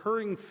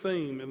recurring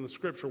theme in the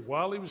scripture,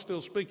 while he was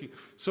still speaking.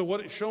 So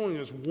what it's showing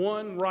is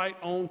one right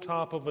on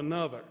top of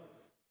another.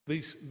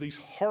 These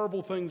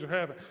horrible things are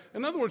happening.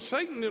 In other words,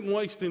 Satan didn't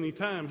waste any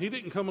time. He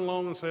didn't come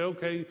along and say,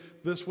 okay,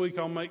 this week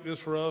I'll make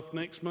this rough.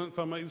 Next month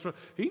I'll make this rough.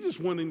 He just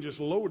went and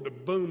just lowered the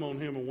boom on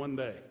him in one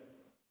day.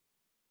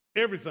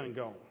 Everything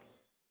gone.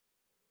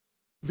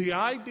 The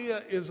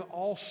idea is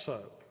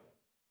also,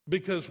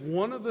 because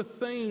one of the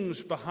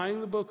themes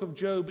behind the book of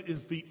Job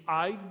is the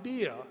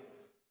idea,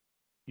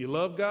 you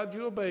love God,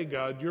 you obey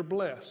God, you're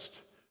blessed.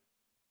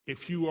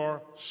 If you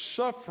are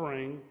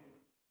suffering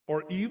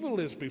or evil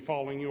is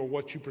befalling you, or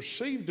what you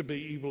perceive to be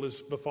evil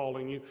is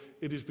befalling you,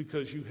 it is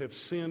because you have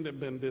sinned and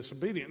been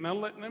disobedient. Now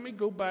let me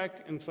go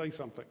back and say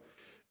something.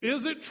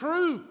 Is it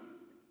true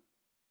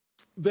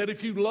that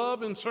if you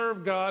love and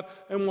serve God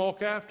and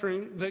walk after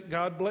him, that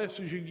God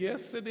blesses you?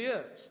 Yes, it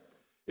is.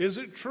 Is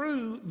it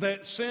true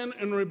that sin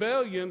and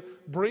rebellion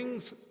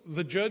brings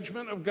the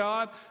judgment of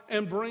God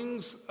and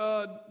brings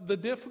the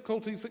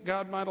difficulties that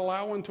God might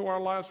allow into our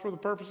lives for the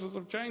purposes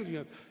of changing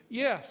us?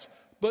 Yes,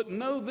 but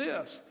know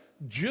this.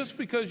 Just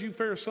because you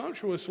fare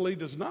sumptuously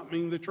does not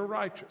mean that you're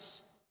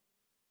righteous.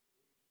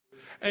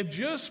 And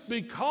just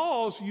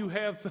because you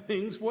have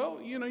things,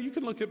 well, you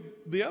can look at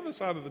the other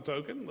side of the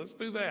token. Let's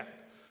do that.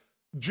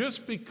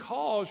 Just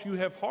because you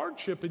have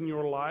hardship in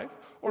your life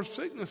or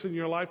sickness in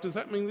your life, does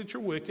that mean that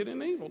you're wicked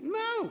and evil?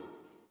 No.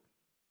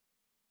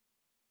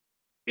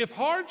 If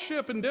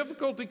hardship and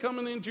difficulty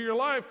coming into your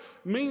life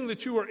mean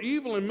that you are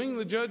evil and mean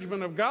the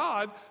judgment of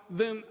God,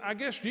 then I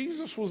guess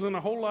Jesus was in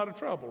a whole lot of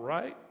trouble,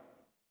 right?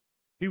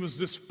 He was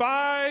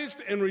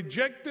despised and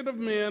rejected of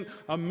men,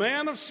 a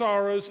man of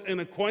sorrows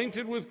and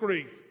acquainted with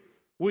grief.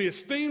 We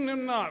esteemed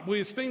him not.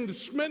 We esteemed him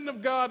smitten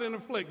of God and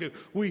afflicted.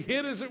 We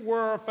hid, as it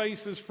were, our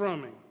faces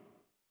from him.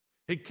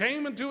 He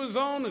came into his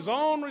own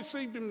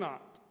received him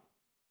not.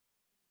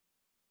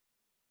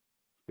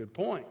 Good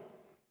point.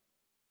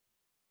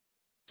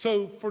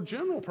 So, for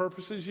general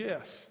purposes,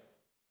 yes.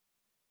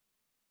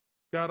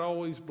 God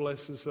always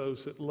blesses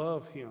those that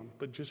love him.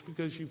 But just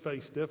because you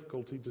face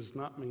difficulty does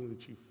not mean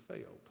that you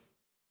failed.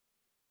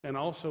 And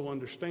also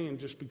understand,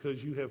 just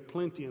because you have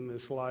plenty in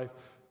this life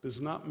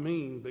does not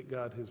mean that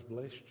God has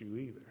blessed you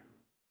either.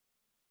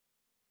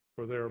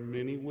 For there are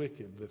many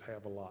wicked that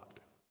have a lot.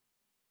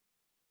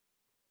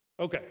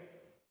 Okay.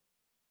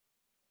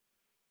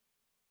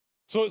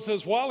 So it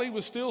says, while he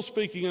was still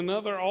speaking,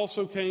 another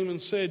also came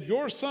and said,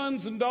 your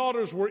sons and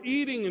daughters were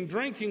eating and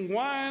drinking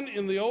wine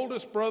in the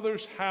oldest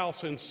brother's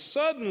house. And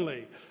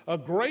suddenly a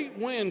great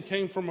wind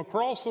came from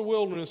across the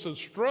wilderness and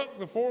struck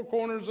the four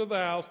corners of the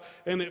house,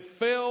 and it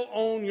fell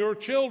on your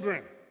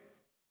children.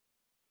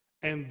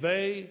 And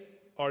they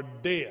are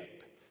dead.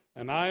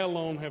 And I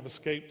alone have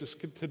escaped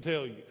to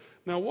tell you.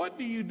 Now, what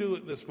do you do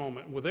at this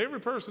moment? With every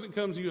person that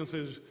comes to you and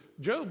says,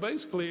 Joe,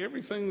 basically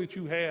everything that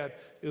you had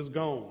is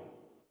gone.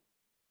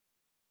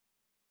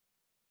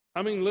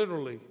 I mean,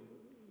 literally,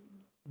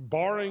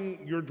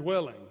 barring your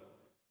dwelling,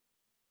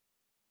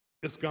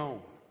 it's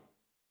gone.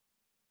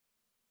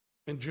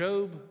 And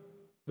Job,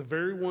 the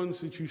very ones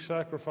that you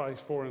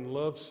sacrificed for and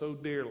loved so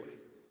dearly,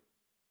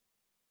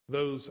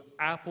 those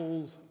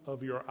apples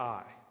of your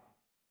eye,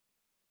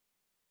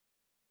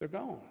 they're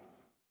gone.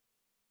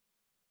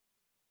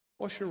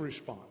 What's your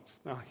response?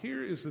 Now,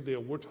 here is the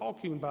deal. We're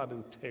talking about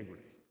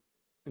integrity.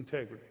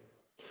 Integrity.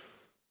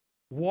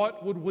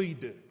 What would we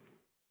do?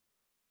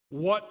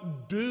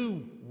 What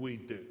do we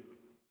do?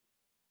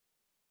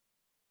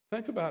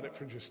 Think about it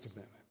for just a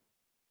minute.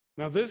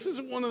 Now, this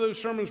isn't one of those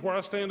sermons where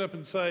I stand up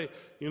and say,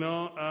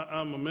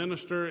 I'm a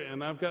minister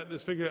and I've got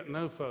this figured out.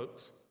 No,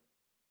 folks.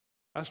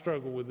 I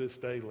struggle with this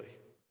daily.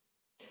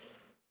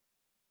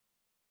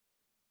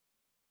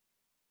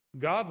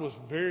 God was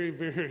very,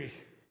 very,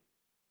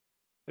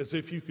 as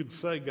if you could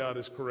say God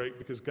is correct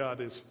because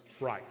God is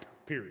right,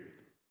 period.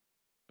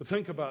 But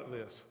think about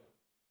this.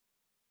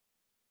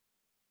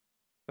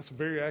 That's a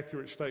very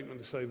accurate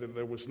statement to say that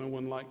there was no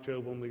one like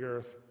Job on the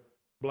earth,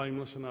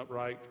 blameless and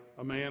upright,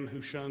 a man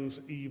who shuns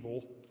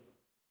evil,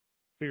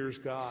 fears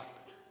God.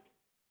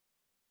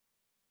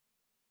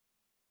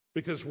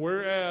 Because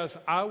whereas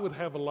I would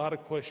have a lot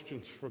of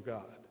questions for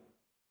God,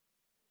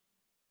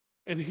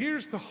 And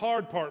here's the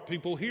hard part,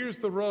 people. Here's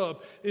the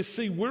rub. Is,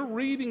 see, we're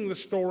reading the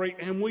story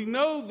and we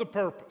know the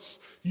purpose.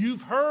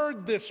 You've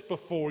heard this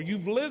before.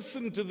 You've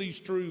listened to these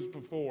truths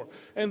before.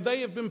 And they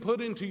have been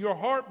put into your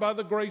heart by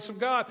the grace of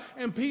God.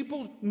 And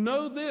people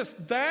know this.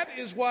 That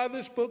is why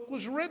this book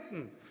was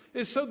written.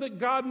 It's so that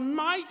God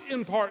might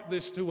impart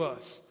this to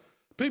us.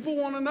 People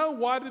want to know,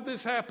 why did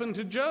this happen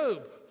to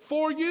Job?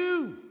 For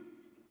you.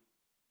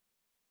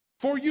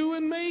 For you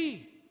and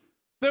me.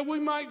 That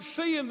we might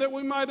see and that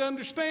we might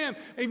understand.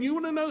 And you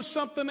want to know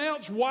something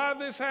else, why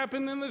this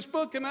happened in this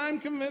book, and I'm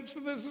convinced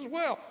of this as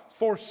well.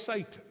 For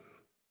Satan.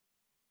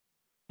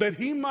 That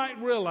he might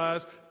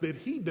realize that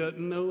he doesn't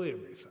know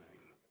everything.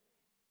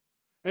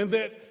 And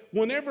that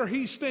whenever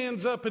he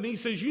stands up and he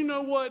says, you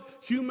know what?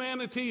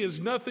 Humanity is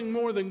nothing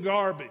more than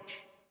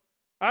garbage.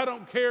 I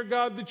don't care,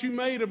 God, that you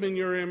made them in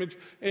your image.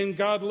 And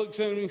God looks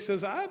at him and he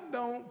says, I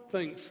don't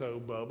think so,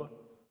 Bubba.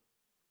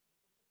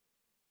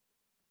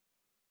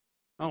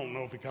 I don't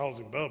know if he calls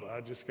him Bubba. I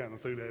just kind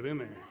of threw that in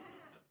there.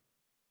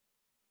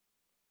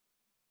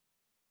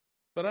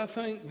 But I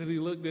think that he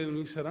looked at him and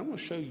he said, I'm going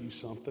to show you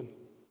something.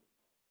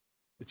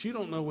 That you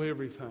don't know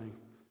everything.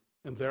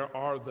 And there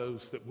are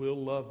those that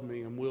will love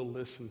me and will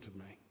listen to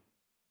me.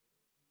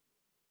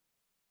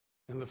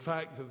 And the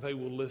fact that they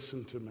will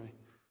listen to me.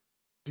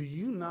 Do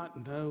you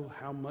not know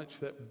how much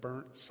that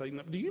burnt Satan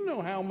up? Do you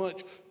know how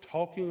much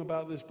talking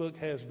about this book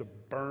has to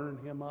burn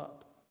him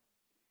up?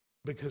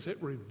 Because it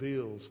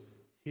reveals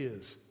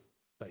his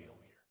failure.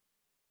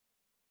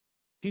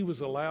 He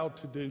was allowed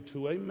to do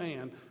to a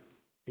man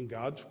in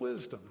God's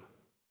wisdom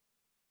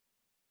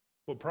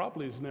what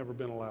probably has never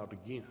been allowed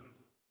again.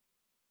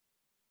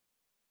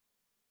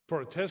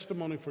 For a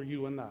testimony for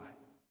you and I.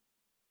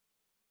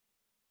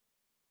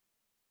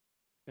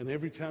 And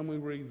every time we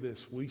read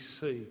this, we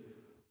see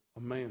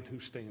a man who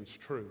stands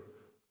true,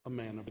 a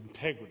man of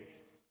integrity.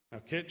 Now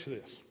catch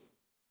this.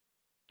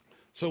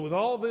 So with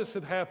all this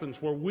that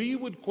happens, where we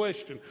would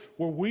question,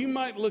 where we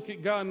might look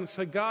at God and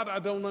say, God, I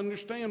don't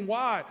understand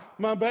why.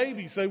 My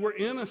babies, they were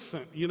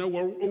innocent,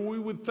 or we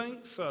would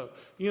think so.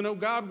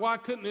 God, why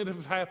couldn't it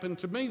have happened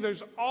to me?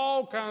 There's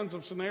all kinds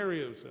of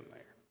scenarios in there.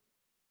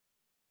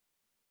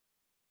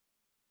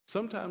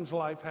 Sometimes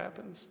life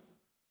happens.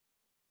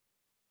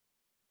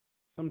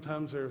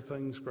 Sometimes there are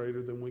things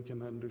greater than we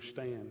can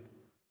understand.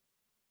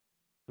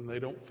 And they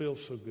don't feel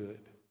so good,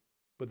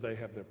 but they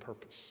have their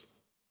purpose.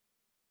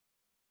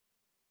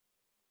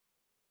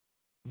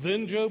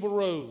 Then Job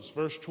arose,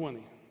 verse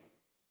 20.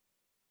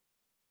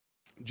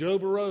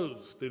 Job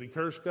arose. Did he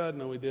curse God?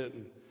 No, he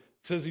didn't. It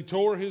says he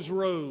tore his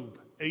robe,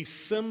 a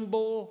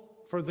symbol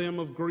for them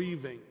of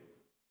grieving,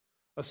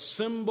 a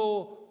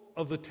symbol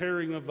of the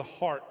tearing of the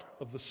heart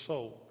of the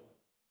soul.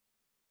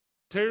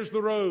 Tears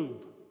the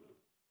robe.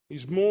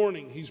 He's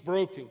mourning. He's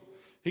broken.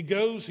 He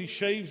goes, he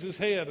shaves his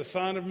head, a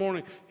sign of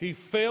mourning. He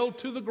fell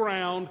to the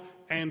ground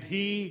and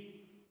he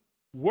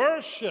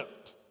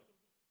worshiped.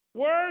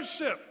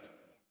 Worshiped.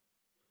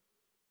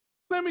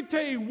 Let me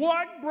tell you,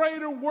 what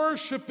greater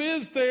worship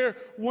is there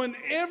when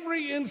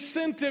every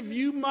incentive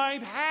you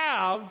might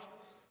have,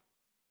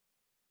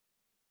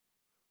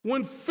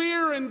 when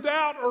fear and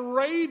doubt are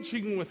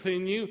raging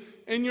within you,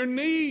 and your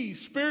knees,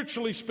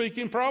 spiritually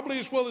speaking, probably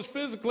as well as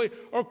physically,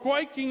 are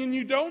quaking and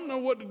you don't know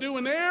what to do,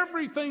 and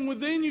everything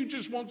within you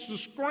just wants to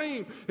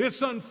scream,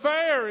 it's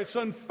unfair, it's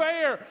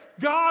unfair.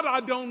 God, I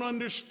don't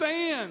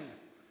understand.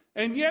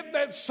 And yet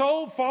that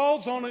soul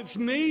falls on its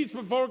knees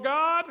before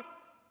God.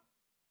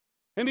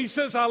 And he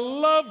says, I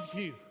love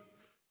you.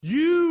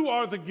 You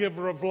are the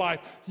giver of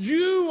life.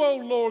 You, O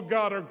Lord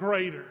God, are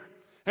greater.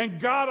 And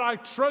God, I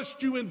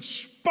trust you in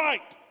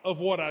spite of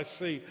what I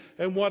see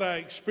and what I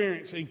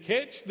experience. And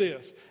catch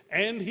this.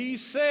 And he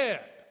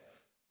said,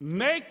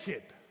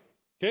 naked.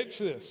 Catch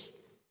this.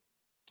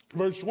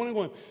 Verse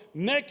 21.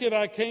 Naked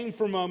I came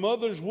from my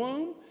mother's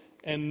womb,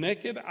 and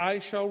naked I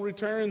shall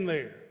return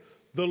there.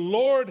 The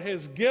Lord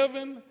has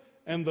given,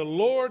 and the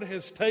Lord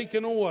has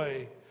taken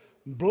away.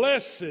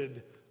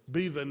 Blessed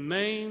be the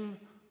name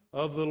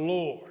of the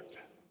Lord.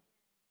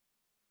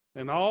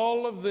 And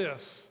all of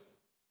this,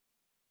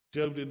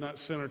 Job did not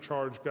sin or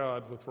charge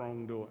God with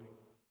wrongdoing.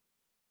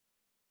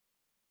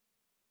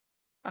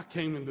 I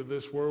came into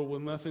this world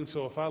with nothing,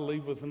 so if I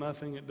leave with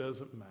nothing, it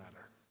doesn't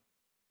matter.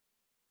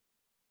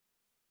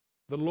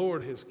 The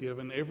Lord has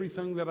given.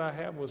 Everything that I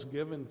have was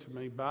given to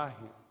me by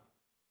him.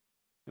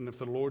 And if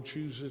the Lord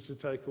chooses to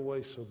take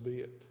away, so be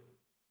it.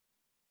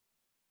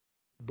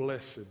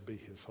 Blessed be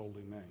his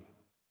holy name.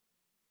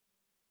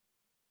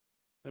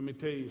 Let me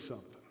tell you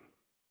something.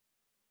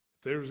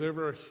 If there's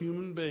ever a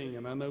human being,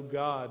 and I know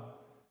God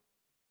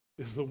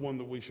is the one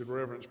that we should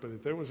reverence, but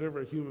if there was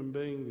ever a human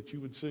being that you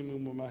would see me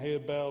with my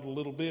head bowed a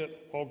little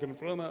bit, walking in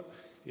front of,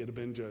 it'd have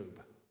been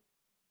Job.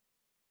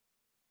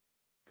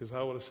 Because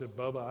I would have said,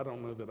 Bubba, I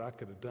don't know that I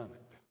could have done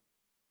it.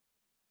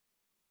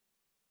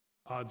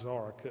 Odds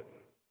are I couldn't.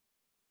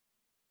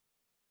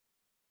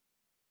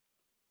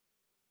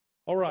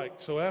 All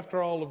right, so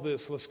after all of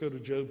this, let's go to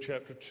Job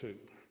chapter 2.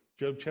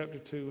 Job chapter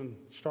 2, and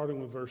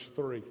starting with verse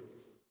 3.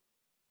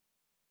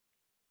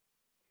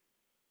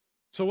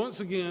 So once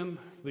again,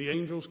 the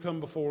angels come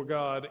before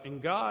God,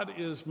 and God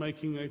is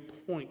making a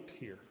point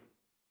here.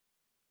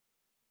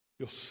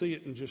 You'll see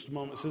it in just a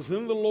moment. It says,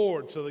 in the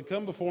Lord. So they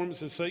come before him. It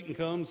says Satan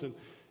comes and,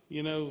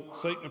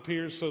 Satan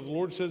appears. So the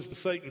Lord says to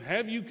Satan,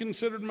 have you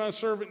considered my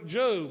servant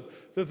Job,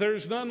 that there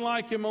is none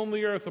like him on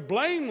the earth, a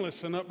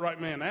blameless and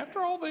upright man? After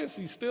all this,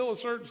 he still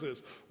asserts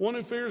this. One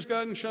who fears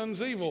God and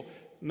shuns evil.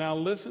 Now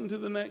listen to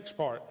the next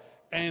part.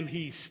 And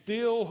he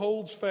still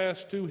holds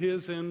fast to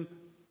his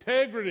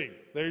integrity.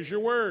 There's your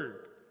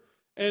word.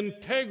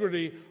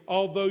 Integrity,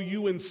 although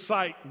you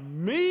incite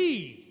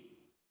me.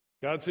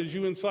 God says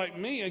you incite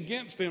me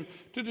against him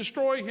to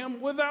destroy him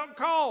without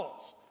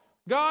cause.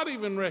 God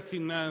even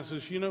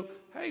recognizes,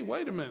 hey,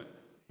 wait a minute.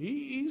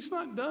 He's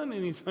not done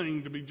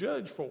anything to be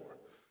judged for.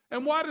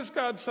 And why does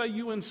God say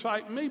you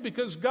incite me?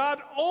 Because God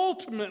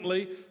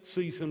ultimately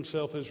sees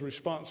himself as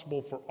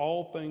responsible for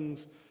all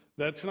things.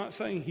 That's not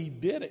saying he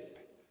did it.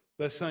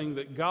 That's saying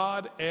that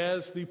God,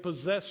 as the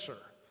possessor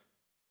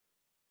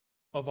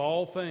of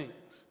all things,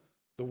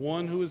 the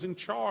one who is in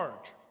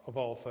charge of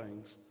all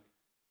things,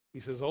 he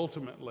says,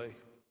 ultimately,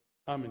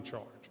 I'm in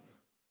charge.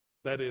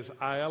 That is,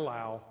 I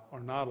allow or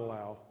not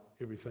allow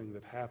everything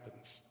that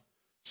happens.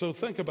 So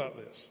think about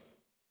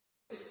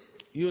this.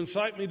 You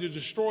incite me to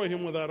destroy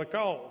him without a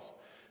cause.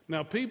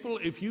 Now, people,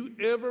 if you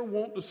ever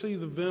want to see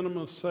the venom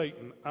of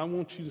Satan, I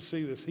want you to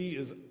see this. He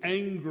is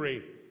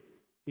angry.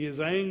 He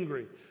is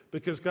angry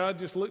because God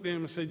just looked at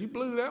him and said, you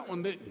blew that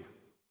one, didn't you?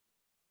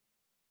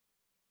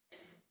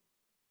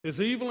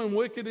 As evil and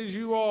wicked as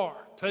you are,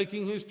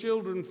 taking his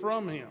children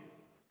from him,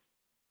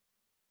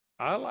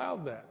 I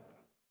allowed that.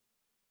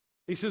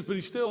 He says, but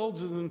he still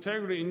holds his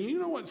integrity. And you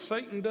know what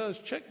Satan does?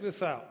 Check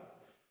this out.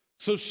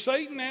 So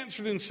Satan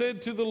answered and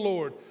said to the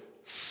Lord,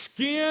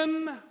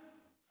 skin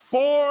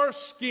for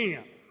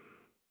skin.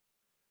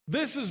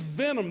 This is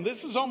venom.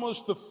 This is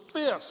almost the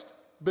fist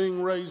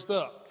being raised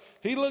up.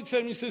 He looks at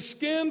him and he says,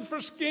 skin for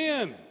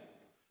skin.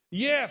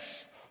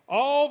 Yes,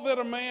 all that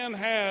a man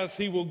has,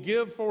 he will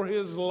give for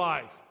his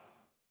life.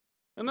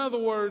 In other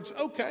words,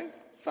 okay,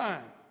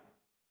 fine.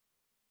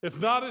 If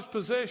not his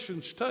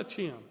possessions, touch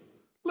him.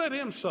 Let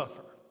him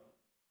suffer.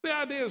 The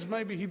idea is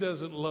maybe he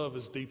doesn't love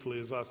as deeply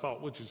as I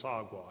thought, which is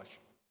hogwash.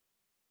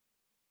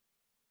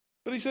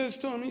 But he says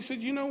to him, he said,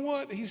 you know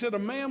what? He said, a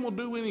man will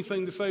do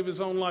anything to save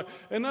his own life.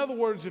 In other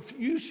words, if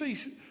you see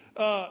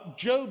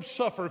Job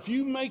suffer, if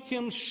you make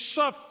him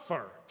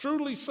suffer,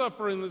 truly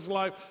suffer in this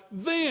life,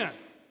 then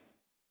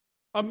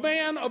a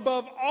man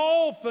above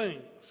all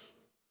things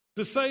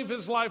to save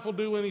his life will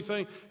do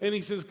anything. And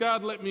he says,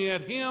 God, let me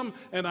at him,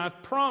 and I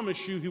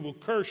promise you he will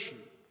curse you.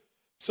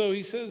 So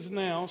he says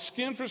now,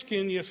 skin for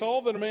skin, yes,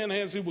 all that a man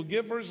has he will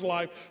give for his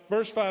life.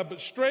 Verse 5,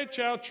 but stretch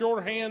out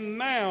your hand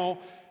now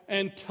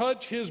and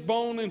touch his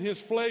bone and his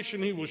flesh,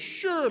 and he will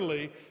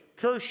surely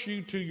curse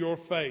you to your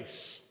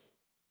face.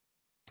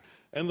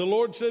 And the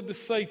Lord said to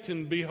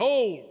Satan,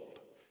 behold,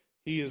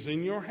 he is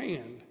in your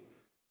hand,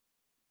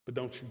 but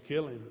don't you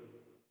kill him.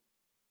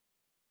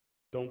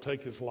 Don't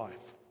take his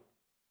life.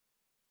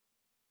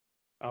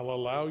 I'll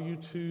allow you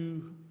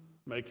to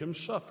make him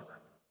suffer,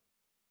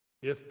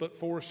 if but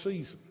for a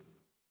season.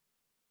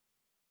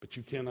 But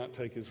you cannot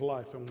take his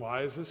life. And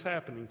why is this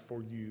happening?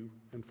 For you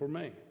and for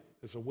me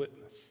as a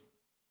witness.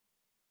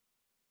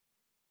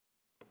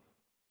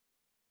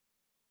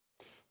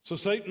 So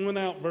Satan went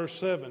out, verse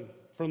 7,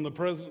 from the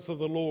presence of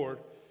the Lord,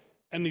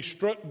 and he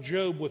struck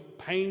Job with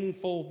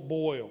painful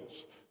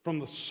boils from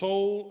the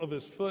sole of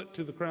his foot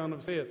to the crown of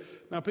his head.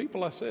 Now,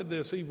 people, I said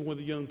this even with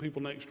the young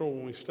people next door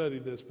when we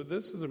studied this, but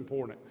this is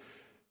important.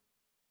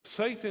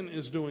 Satan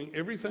is doing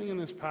everything in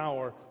his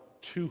power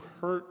to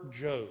hurt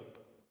Job,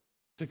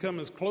 to come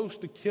as close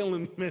to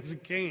killing him as he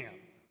can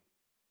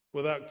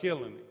without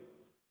killing him.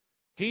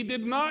 He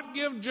did not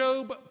give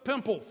Job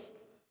pimples.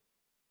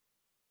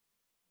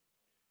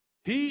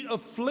 He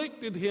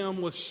afflicted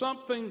him with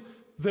something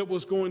that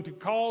was going to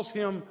cause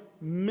him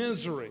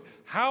misery.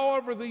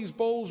 However these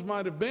bowls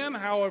might have been,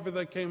 however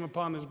they came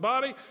upon his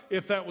body,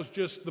 if that was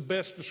just the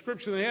best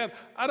description they had,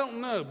 I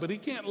don't know. But he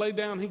can't lay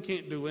down, he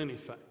can't do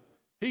anything.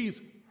 He's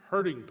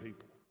hurting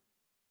people.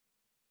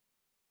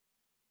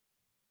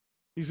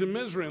 He's in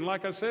misery. And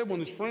like I said, when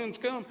his friends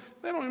come,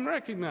 they don't even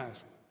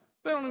recognize him.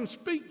 They don't even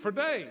speak for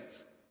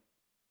days.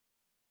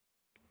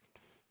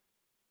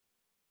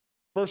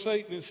 Verse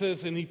 8, it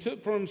says, and he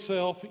took for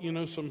himself,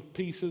 some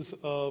pieces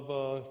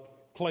of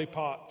clay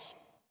pots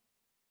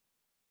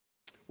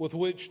with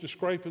which to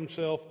scrape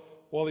himself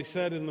while he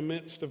sat in the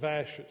midst of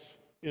ashes.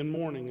 In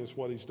mourning is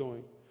what he's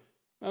doing.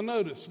 Now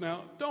notice,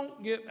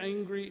 don't get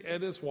angry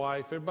at his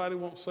wife. Everybody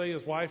won't say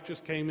his wife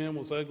just came in,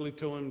 was ugly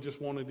to him,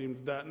 just wanted him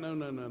to die.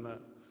 No.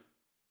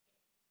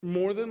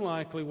 More than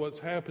likely what's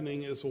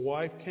happening is the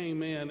wife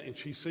came in and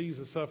she sees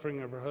the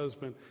suffering of her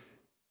husband.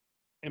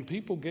 And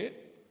people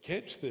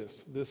catch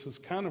this. This is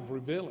kind of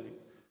revealing.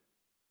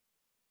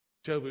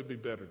 Job, it'd be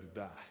better to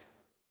die.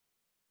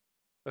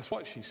 That's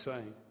what she's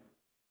saying.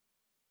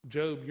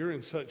 Job, you're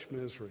in such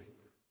misery.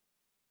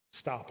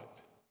 Stop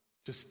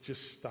it.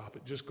 Just stop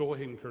it. Just go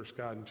ahead and curse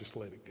God and just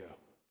let it go.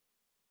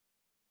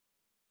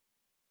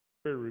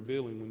 Very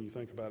revealing when you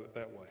think about it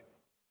that way.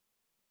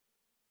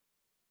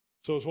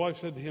 So his wife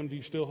said to him, do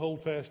you still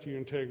hold fast to your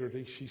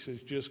integrity? She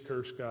says, just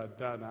curse God,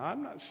 die. Now,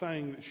 I'm not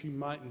saying that she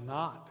might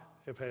not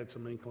have had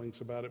some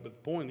inklings about it, but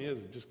the point is,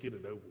 just get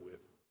it over with.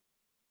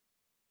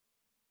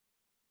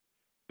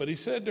 But he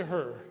said to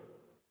her,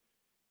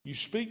 you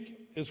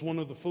speak as one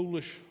of the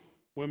foolish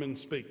women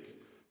speak.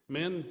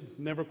 Men,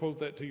 never quote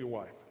that to your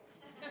wife.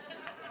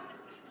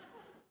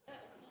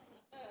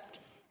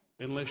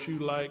 Unless you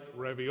like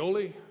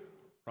ravioli,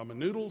 ramen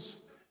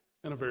noodles,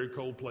 and a very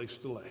cold place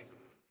to lay.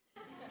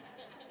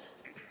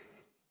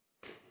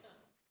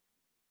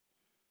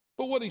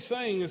 But what he's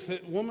saying is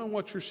that, woman,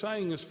 what you're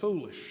saying is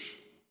foolish.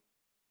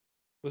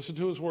 Listen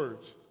to his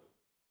words.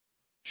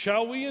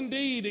 Shall we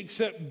indeed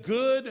accept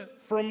good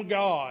from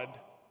God,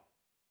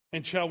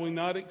 and shall we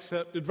not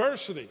accept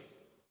adversity?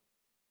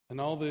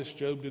 And all this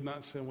Job did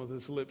not sin with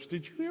his lips.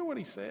 Did you hear what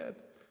he said?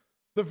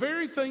 The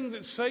very thing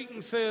that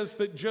Satan says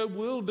that Job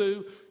will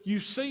do, you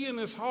see in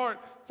his heart,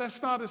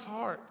 that's not his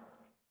heart.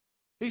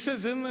 He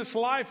says in this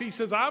life, he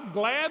says, I've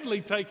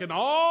gladly taken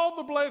all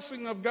the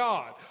blessing of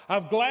God.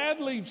 I've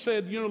gladly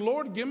said,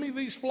 Lord, give me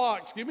these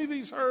flocks, give me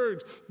these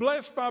herds,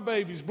 bless my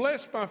babies,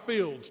 bless my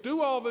fields,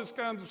 do all this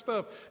kind of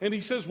stuff. And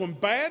he says, when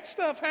bad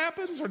stuff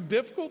happens or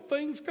difficult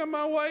things come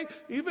my way,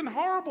 even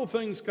horrible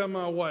things come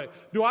my way,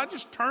 do I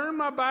just turn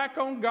my back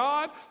on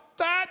God?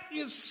 That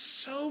is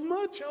so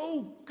much,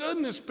 oh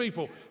goodness,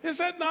 people. Is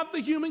that not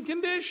the human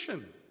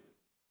condition?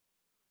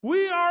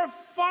 We are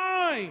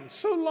fine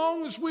so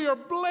long as we are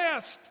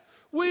blessed.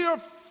 We are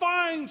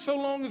fine so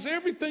long as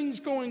everything's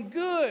going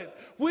good.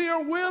 We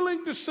are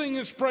willing to sing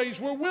his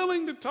praise. We're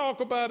willing to talk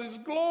about his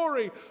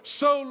glory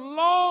so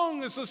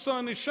long as the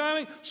sun is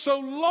shining, so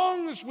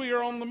long as we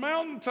are on the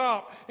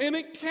mountaintop. And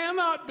it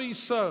cannot be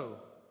so.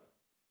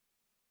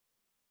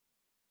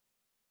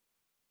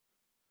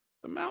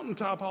 The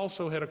mountaintop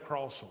also had a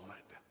cross on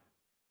it.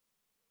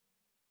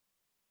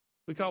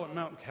 We call it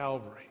Mount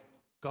Calvary,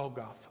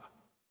 Golgotha.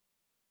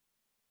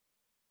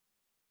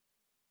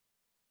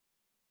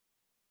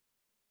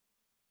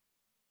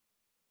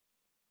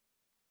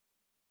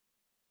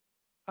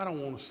 I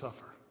don't want to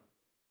suffer.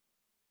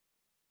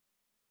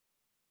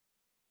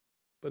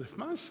 But if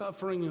my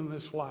suffering in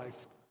this life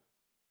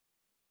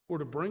were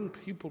to bring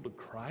people to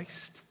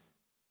Christ,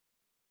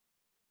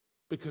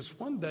 because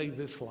one day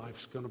this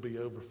life's going to be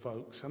over,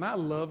 folks, and I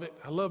love it.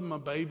 I love my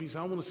babies.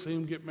 I want to see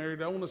them get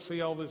married. I want to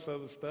see all this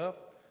other stuff.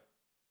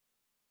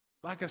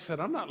 Like I said,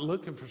 I'm not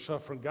looking for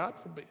suffering, God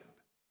forbid.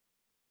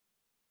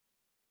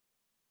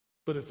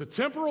 But if the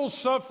temporal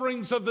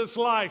sufferings of this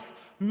life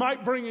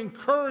might bring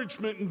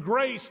encouragement and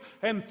grace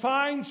and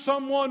find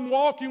someone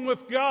walking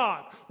with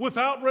God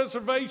without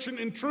reservation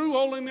in true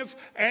holiness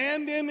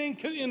and in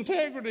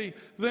integrity,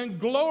 then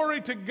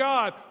glory to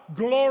God.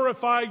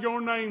 Glorify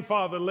your name,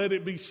 Father. Let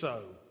it be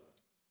so.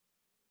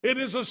 It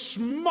is a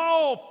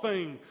small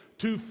thing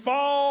to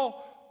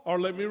fall, or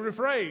let me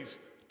rephrase,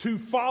 to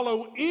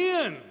follow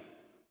in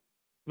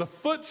the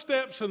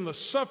footsteps and the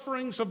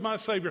sufferings of my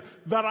Savior,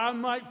 that I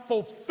might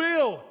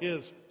fulfill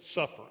his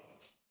sufferings.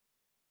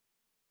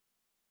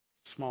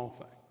 Small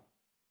thing.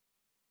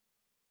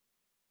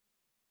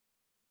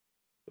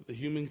 But the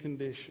human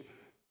condition.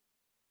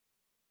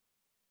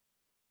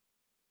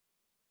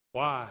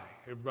 Why?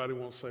 Everybody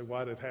wants to say,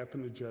 why did it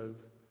happen to Job?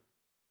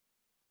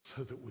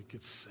 So that we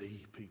could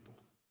see people.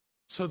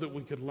 So that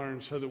we could learn,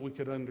 so that we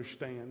could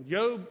understand.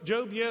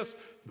 Job, yes,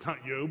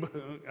 not Job.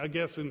 I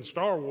guess in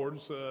Star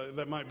Wars,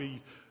 that might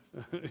be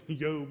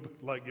Job,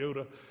 like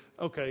Yoda.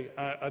 Okay,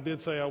 I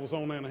did say I was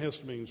on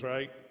antihistamines,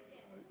 right?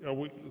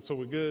 So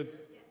we're good?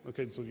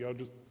 Okay, so y'all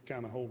just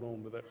kind of hold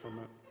on to that for a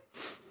minute.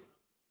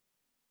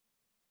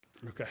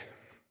 Okay.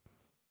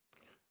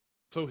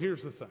 So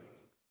here's the thing.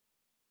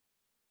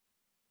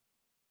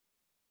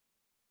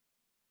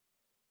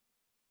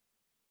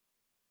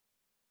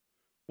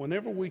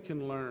 Whenever we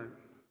can learn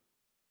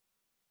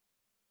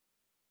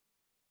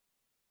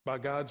by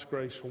God's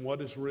grace from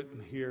what is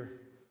written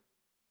here,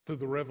 through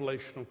the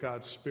revelation of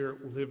God's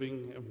Spirit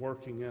living and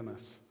working in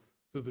us,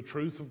 through the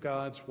truth of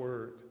God's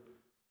Word,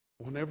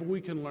 whenever we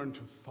can learn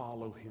to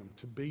follow him,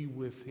 to be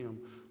with him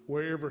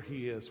wherever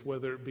he is,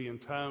 whether it be in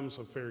times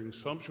of faring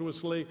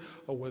sumptuously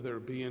or whether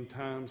it be in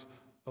times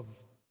of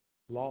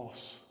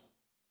loss,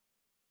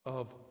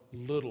 of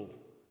little,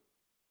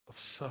 of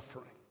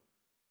suffering,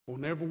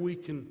 whenever we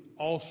can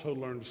also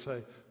learn to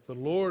say, the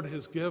Lord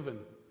has given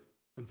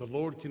and the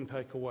Lord can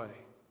take away.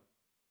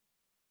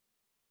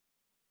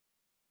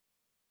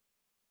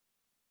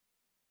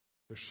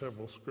 There's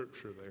several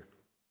scripture there.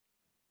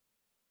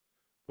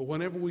 But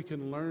whenever we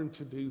can learn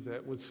to do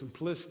that with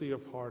simplicity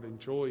of heart and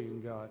joy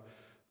in God,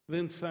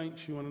 then,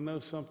 saints, you want to know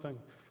something?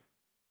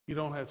 You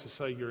don't have to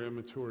say you're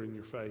immature in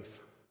your faith,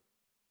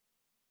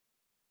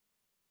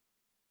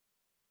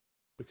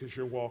 because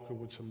you're walking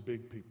with some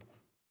big people,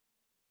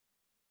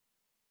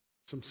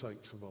 some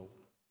saints of old.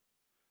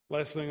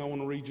 Last thing I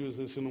want to read you is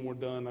this, and then we're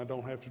done. I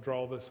don't have to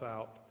draw this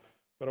out,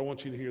 but I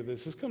want you to hear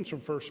this. This comes from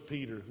 1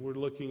 Peter. We're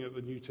looking at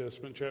the New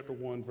Testament, chapter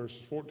 1,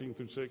 verses 14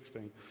 through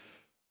 16.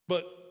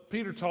 But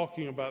Peter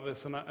talking about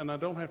this, and I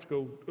don't have to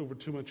go over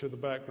too much of the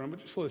background,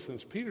 but just listen.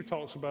 As Peter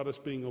talks about us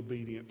being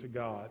obedient to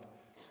God,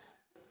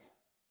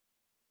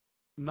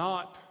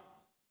 not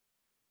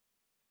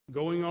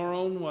going our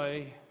own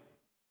way,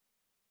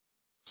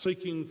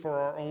 seeking for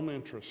our own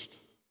interest,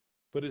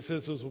 but it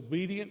says, as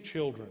obedient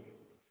children,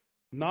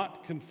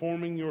 not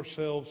conforming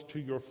yourselves to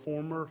your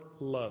former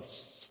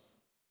lusts,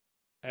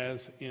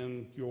 as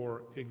in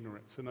your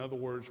ignorance. In other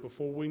words,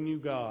 before we knew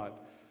God,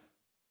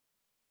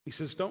 he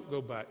says, don't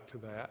go back to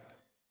that.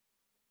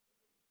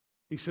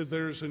 He said,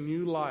 there's a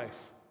new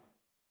life.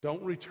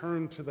 Don't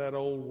return to that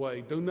old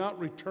way. Do not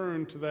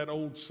return to that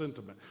old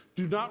sentiment.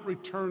 Do not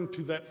return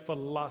to that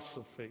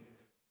philosophy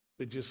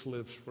that just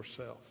lives for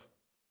self.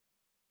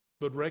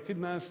 But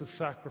recognize the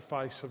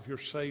sacrifice of your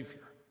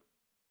Savior.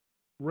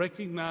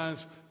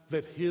 Recognize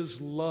that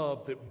his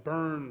love that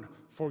burned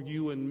for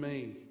you and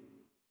me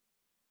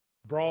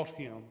brought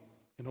him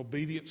in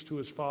obedience to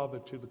his Father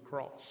to the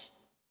cross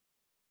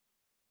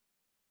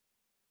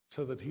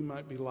so that he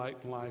might be light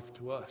and life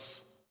to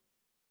us.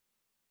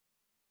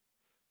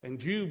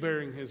 And you,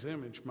 bearing his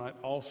image, might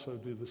also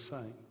do the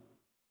same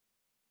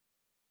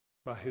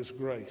by his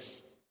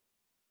grace.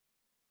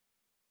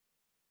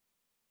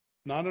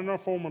 Not in our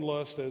former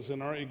lust, as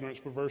in our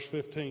ignorance, but verse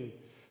 15,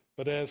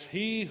 but as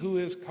he who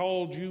has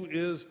called you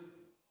is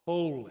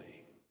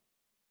holy,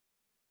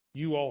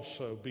 you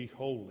also be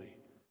holy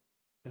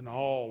in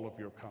all of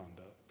your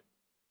conduct,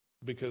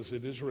 because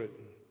it is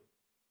written,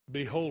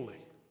 be holy,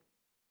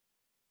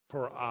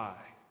 for I,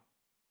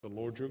 the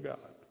Lord your God,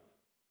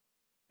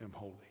 am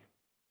holy.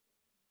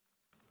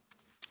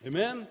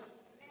 Amen?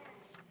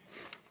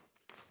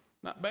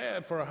 Not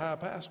bad for a high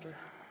pastor.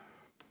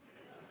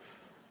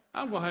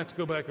 I'm going to have to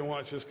go back and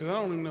watch this because I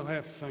don't even know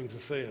half the things I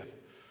said.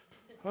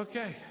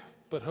 Okay,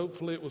 but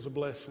hopefully it was a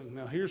blessing.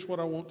 Now, here's what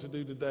I want to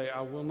do today.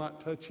 I will not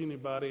touch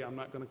anybody. I'm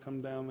not going to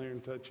come down there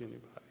and touch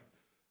anybody.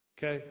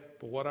 Okay?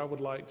 But what I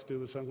would like to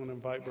do is I'm going to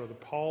invite Brother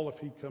Paul, if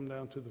he'd come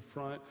down to the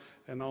front,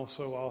 and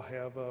also I'll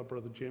have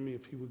Brother Jimmy,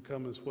 if he would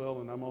come as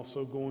well. And I'm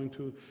also going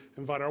to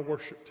invite our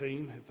worship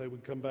team, if they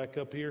would come back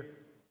up here.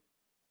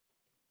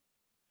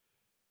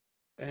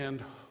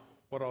 And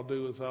what I'll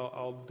do is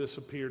I'll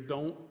disappear.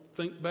 Don't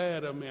think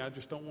bad of me. I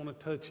just don't want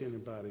to touch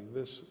anybody.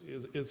 This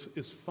is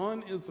as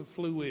fun as the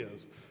flu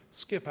is.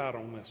 Skip out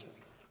on this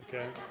one,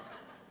 okay?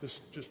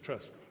 Just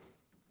trust me.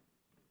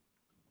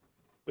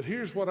 But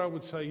here's what I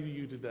would say to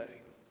you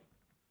today.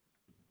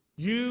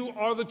 You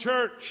are the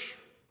church.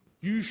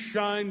 You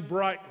shine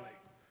brightly.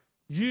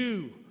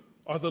 You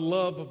are the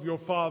love of your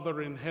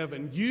Father in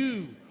heaven.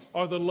 You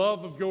are the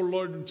love of your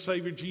Lord and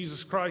Savior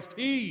Jesus Christ.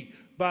 He,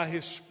 by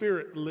his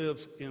Spirit,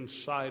 lives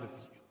inside of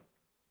you.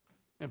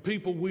 And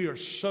people, we are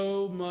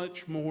so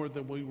much more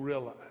than we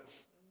realize.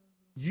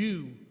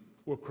 You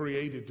were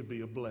created to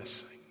be a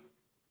blessing.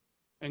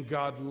 And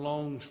God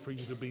longs for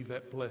you to be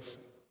that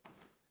blessing.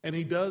 And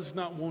he does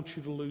not want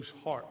you to lose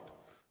heart.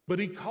 But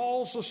he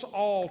calls us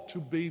all to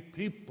be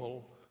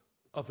people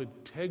of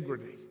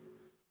integrity.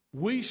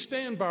 We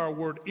stand by our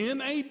word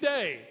in a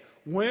day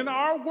when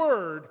our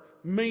word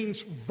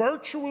means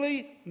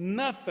virtually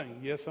nothing.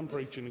 Yes, I'm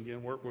preaching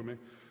again. Work with me.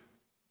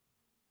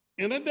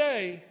 In a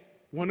day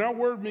when our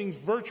word means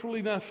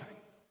virtually nothing,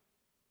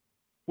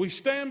 we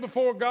stand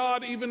before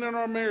God even in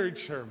our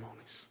marriage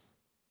ceremonies,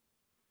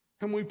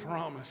 and we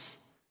promise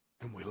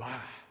and we lie.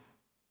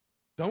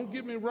 Don't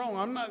get me wrong.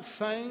 I'm not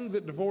saying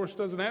that divorce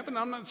doesn't happen.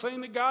 I'm not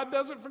saying that God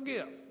doesn't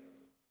forgive.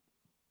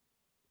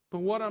 But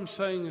what I'm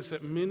saying is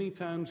that many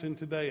times in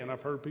today, and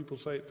I've heard people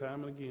say it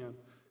time and again,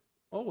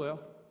 oh, well,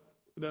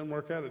 it doesn't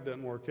work out, it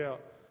doesn't work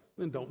out.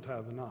 Then don't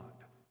tie the knot.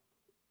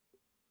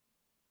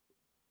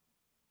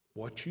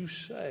 What you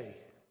say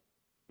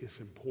is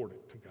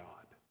important to God.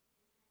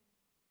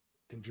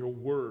 And your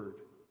word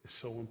is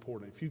so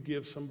important. If you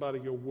give somebody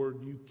your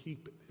word, you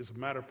keep it. As a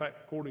matter of fact,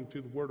 according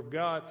to the word of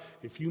God,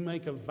 if you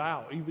make a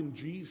vow, even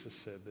Jesus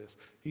said this.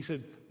 He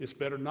said, it's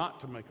better not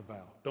to make a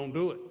vow. Don't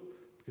do it.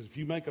 Because if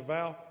you make a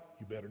vow,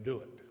 you better do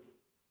it.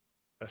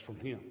 That's from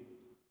him.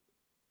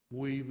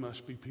 We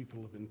must be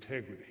people of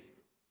integrity.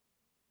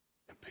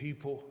 And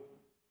people,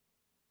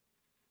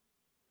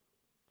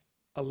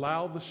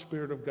 allow the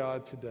Spirit of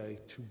God today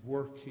to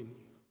work in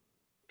you,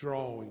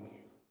 drawing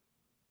you,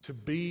 to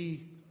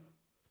be,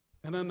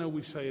 and I know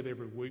we say it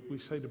every week, we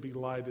say to be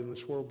light in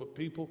this world, but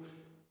people,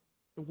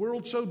 the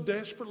world so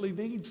desperately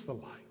needs the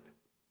light.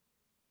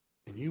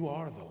 And you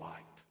are the light.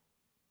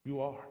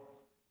 You are.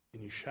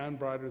 And you shine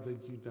brighter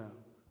than you know.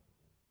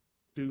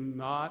 Do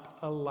not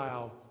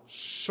allow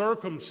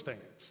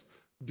circumstance,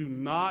 do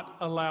not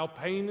allow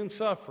pain and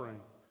suffering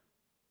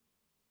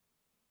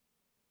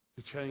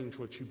to change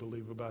what you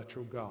believe about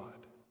your God.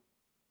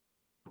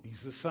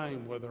 He's the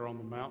same whether on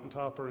the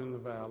mountaintop or in the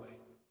valley.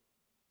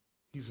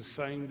 He's the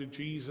same to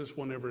Jesus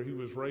whenever he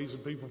was raising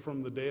people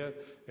from the dead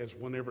as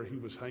whenever he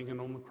was hanging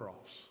on the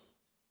cross.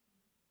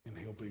 And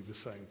he'll be the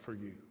same for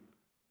you.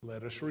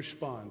 Let us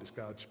respond as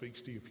God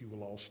speaks to you, if you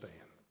will all stand.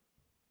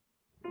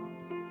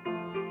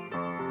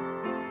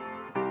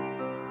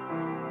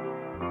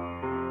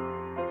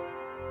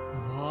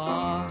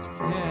 What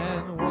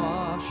can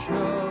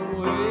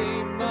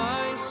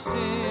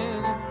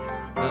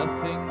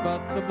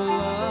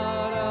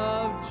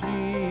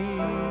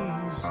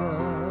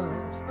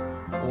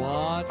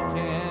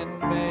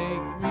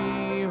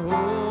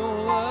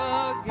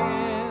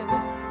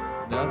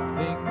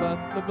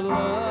the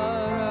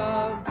blood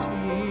of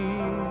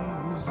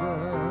Jesus.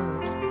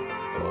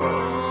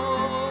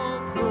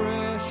 Oh,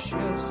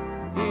 precious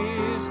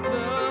is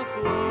the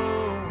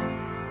flow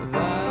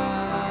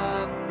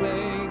that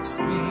makes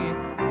me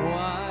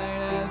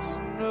white as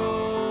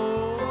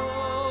snow.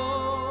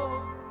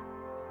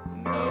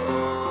 No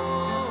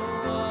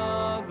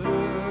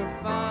other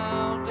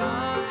fount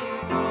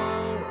I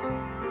know,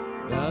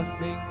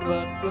 nothing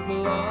but the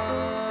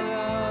blood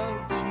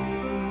of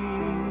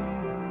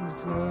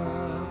Jesus.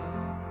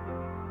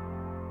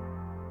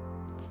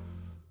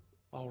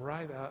 All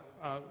right,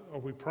 are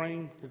we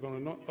praying? We're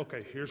going to,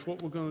 okay, here's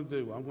what we're going to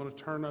do. I'm going to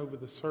turn over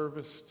the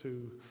service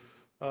to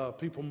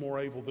people more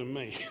able than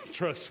me,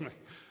 trust me.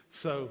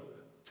 So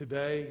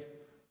today,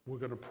 we're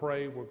going to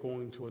pray, we're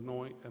going to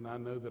anoint, and I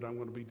know that I'm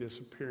going to be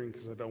disappearing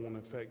because I don't want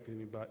to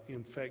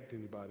infect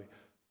anybody,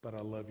 but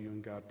I love you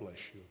and God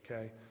bless you,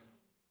 okay?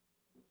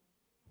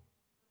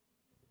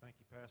 Thank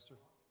you, Pastor.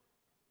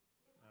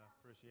 I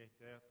appreciate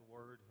that. The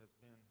word has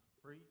been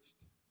preached,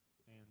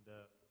 and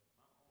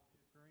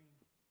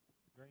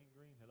green.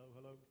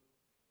 Hello.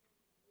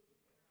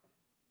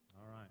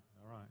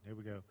 All right. Here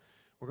we go.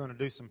 We're going to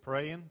do some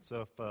praying.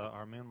 So if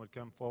our men would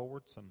come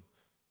forward, some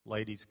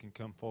ladies can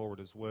come forward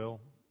as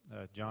well.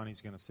 Johnny's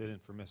going to sit in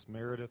for Miss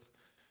Meredith,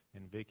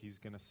 and Vicky's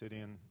going to sit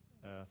in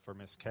for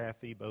Miss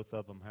Kathy. Both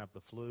of them have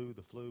the flu.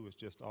 The flu is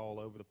just all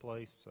over the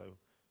place, so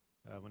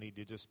we need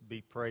to just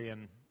be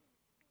praying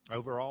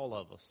over all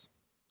of us,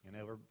 and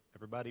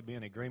everybody be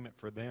in agreement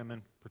for them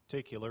in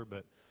particular,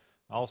 but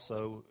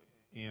also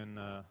in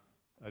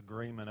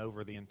agreement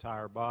over the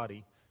entire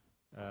body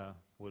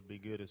would be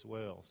good as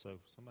well. So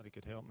somebody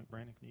could help me.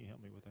 Brandon, can you help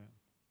me with that?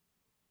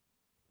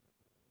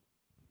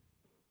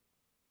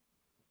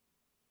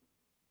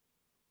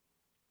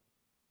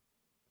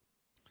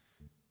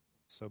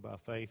 So by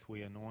faith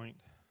we anoint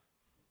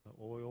the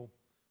oil,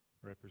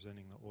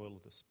 representing the oil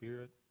of the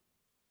Spirit.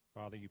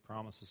 Father, you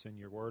promise us in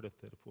your word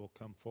that if we'll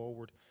come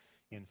forward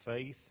in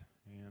faith,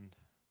 and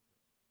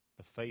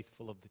the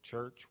faithful of the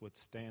church would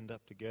stand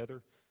up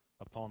together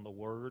upon the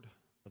word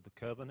of the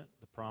covenant,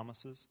 the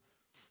promises,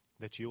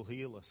 that you'll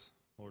heal us,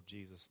 Lord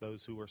Jesus.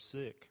 Those who are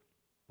sick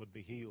would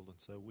be healed. And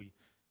so we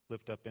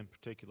lift up in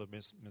particular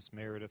Miss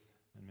Meredith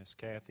and Miss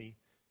Kathy.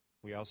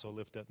 We also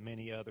lift up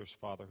many others,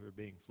 Father, who are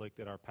being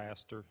afflicted, our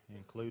pastor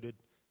included,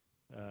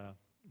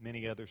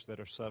 many others that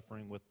are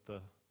suffering with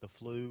the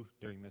flu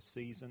during this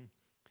season.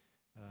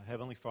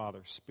 Heavenly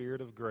Father,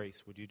 Spirit of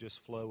grace, would you just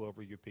flow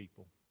over your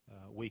people?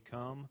 We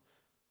come,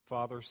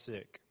 Father,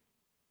 sick.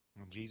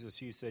 And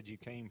Jesus, you said you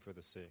came for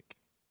the sick.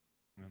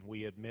 And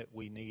we admit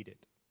we need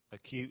it.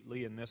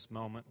 Acutely in this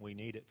moment, we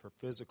need it for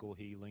physical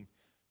healing,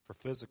 for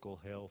physical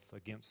health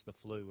against the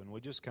flu. And we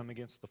just come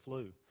against the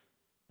flu.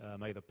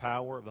 May the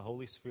power of the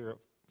Holy Spirit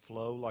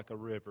flow like a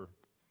river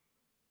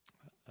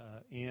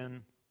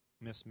in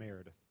Miss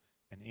Meredith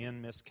and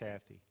in Miss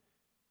Kathy.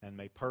 And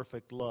may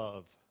perfect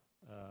love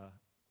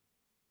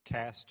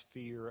cast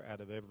fear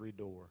out of every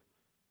door.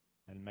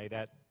 And may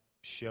that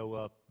show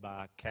up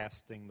by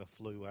casting the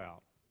flu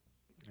out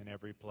in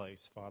every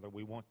place. Father,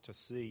 we want to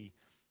see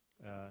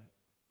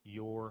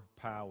your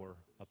power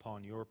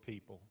upon your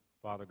people.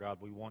 Father God,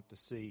 we want to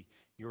see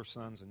your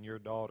sons and your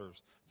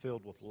daughters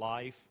filled with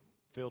life,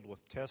 filled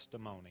with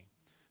testimony,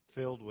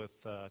 filled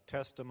with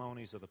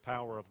testimonies of the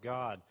power of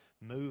God,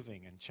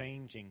 moving and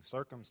changing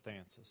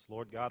circumstances.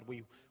 Lord God,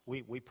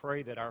 we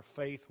pray that our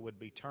faith would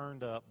be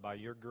turned up by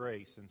your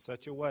grace in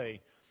such a way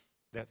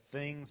that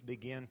things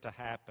begin to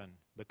happen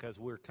because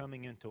we're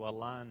coming into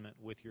alignment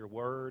with your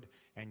word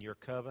and your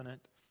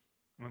covenant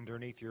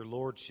underneath your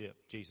lordship,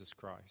 Jesus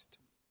Christ.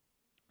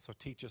 So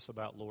teach us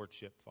about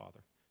lordship, Father.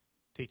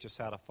 Teach us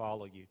how to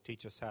follow you.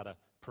 Teach us how to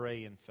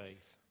pray in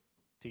faith.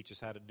 Teach us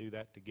how to do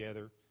that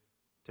together.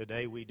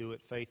 Today we do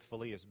it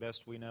faithfully as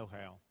best we know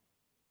how.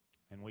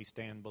 And we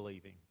stand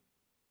believing.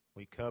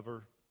 We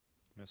cover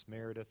Miss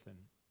Meredith and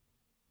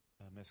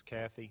Miss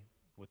Kathy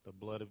with the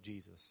blood of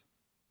Jesus.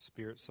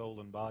 Spirit, soul,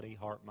 and body,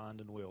 heart,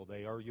 mind, and will.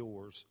 They are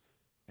yours,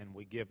 and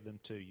we give them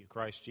to you.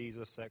 Christ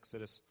Jesus,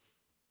 Exodus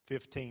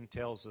 15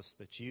 tells us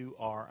that you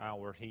are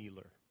our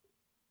healer.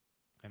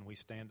 And we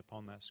stand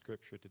upon that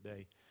scripture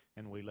today,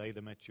 and we lay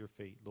them at your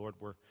feet. Lord,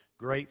 we're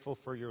grateful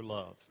for your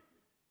love.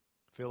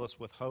 Fill us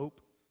with hope,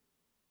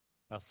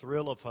 a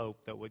thrill of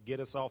hope that would get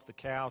us off the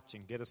couch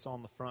and get us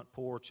on the front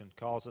porch and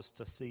cause us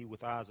to see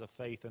with eyes of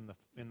faith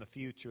in the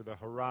future, the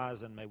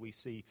horizon. May we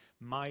see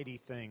mighty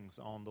things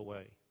on the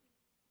way,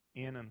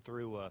 in and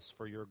through us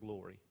for your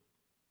glory.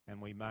 And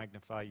we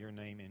magnify your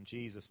name in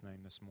Jesus'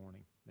 name this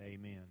morning.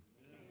 Amen.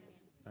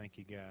 Thank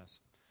you,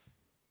 guys.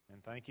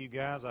 And thank you,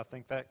 guys. I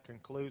think that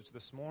concludes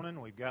this morning.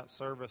 We've got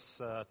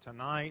service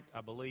tonight.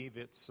 I believe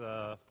it's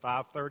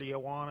 5:30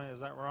 Awana,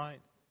 is that right?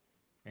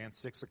 And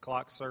 6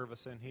 o'clock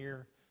service in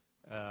here.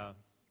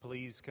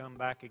 Please come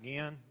back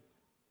again.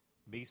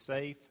 Be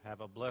safe.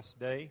 Have a blessed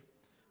day.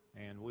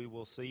 And we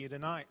will see you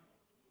tonight.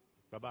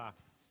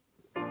 Bye-bye.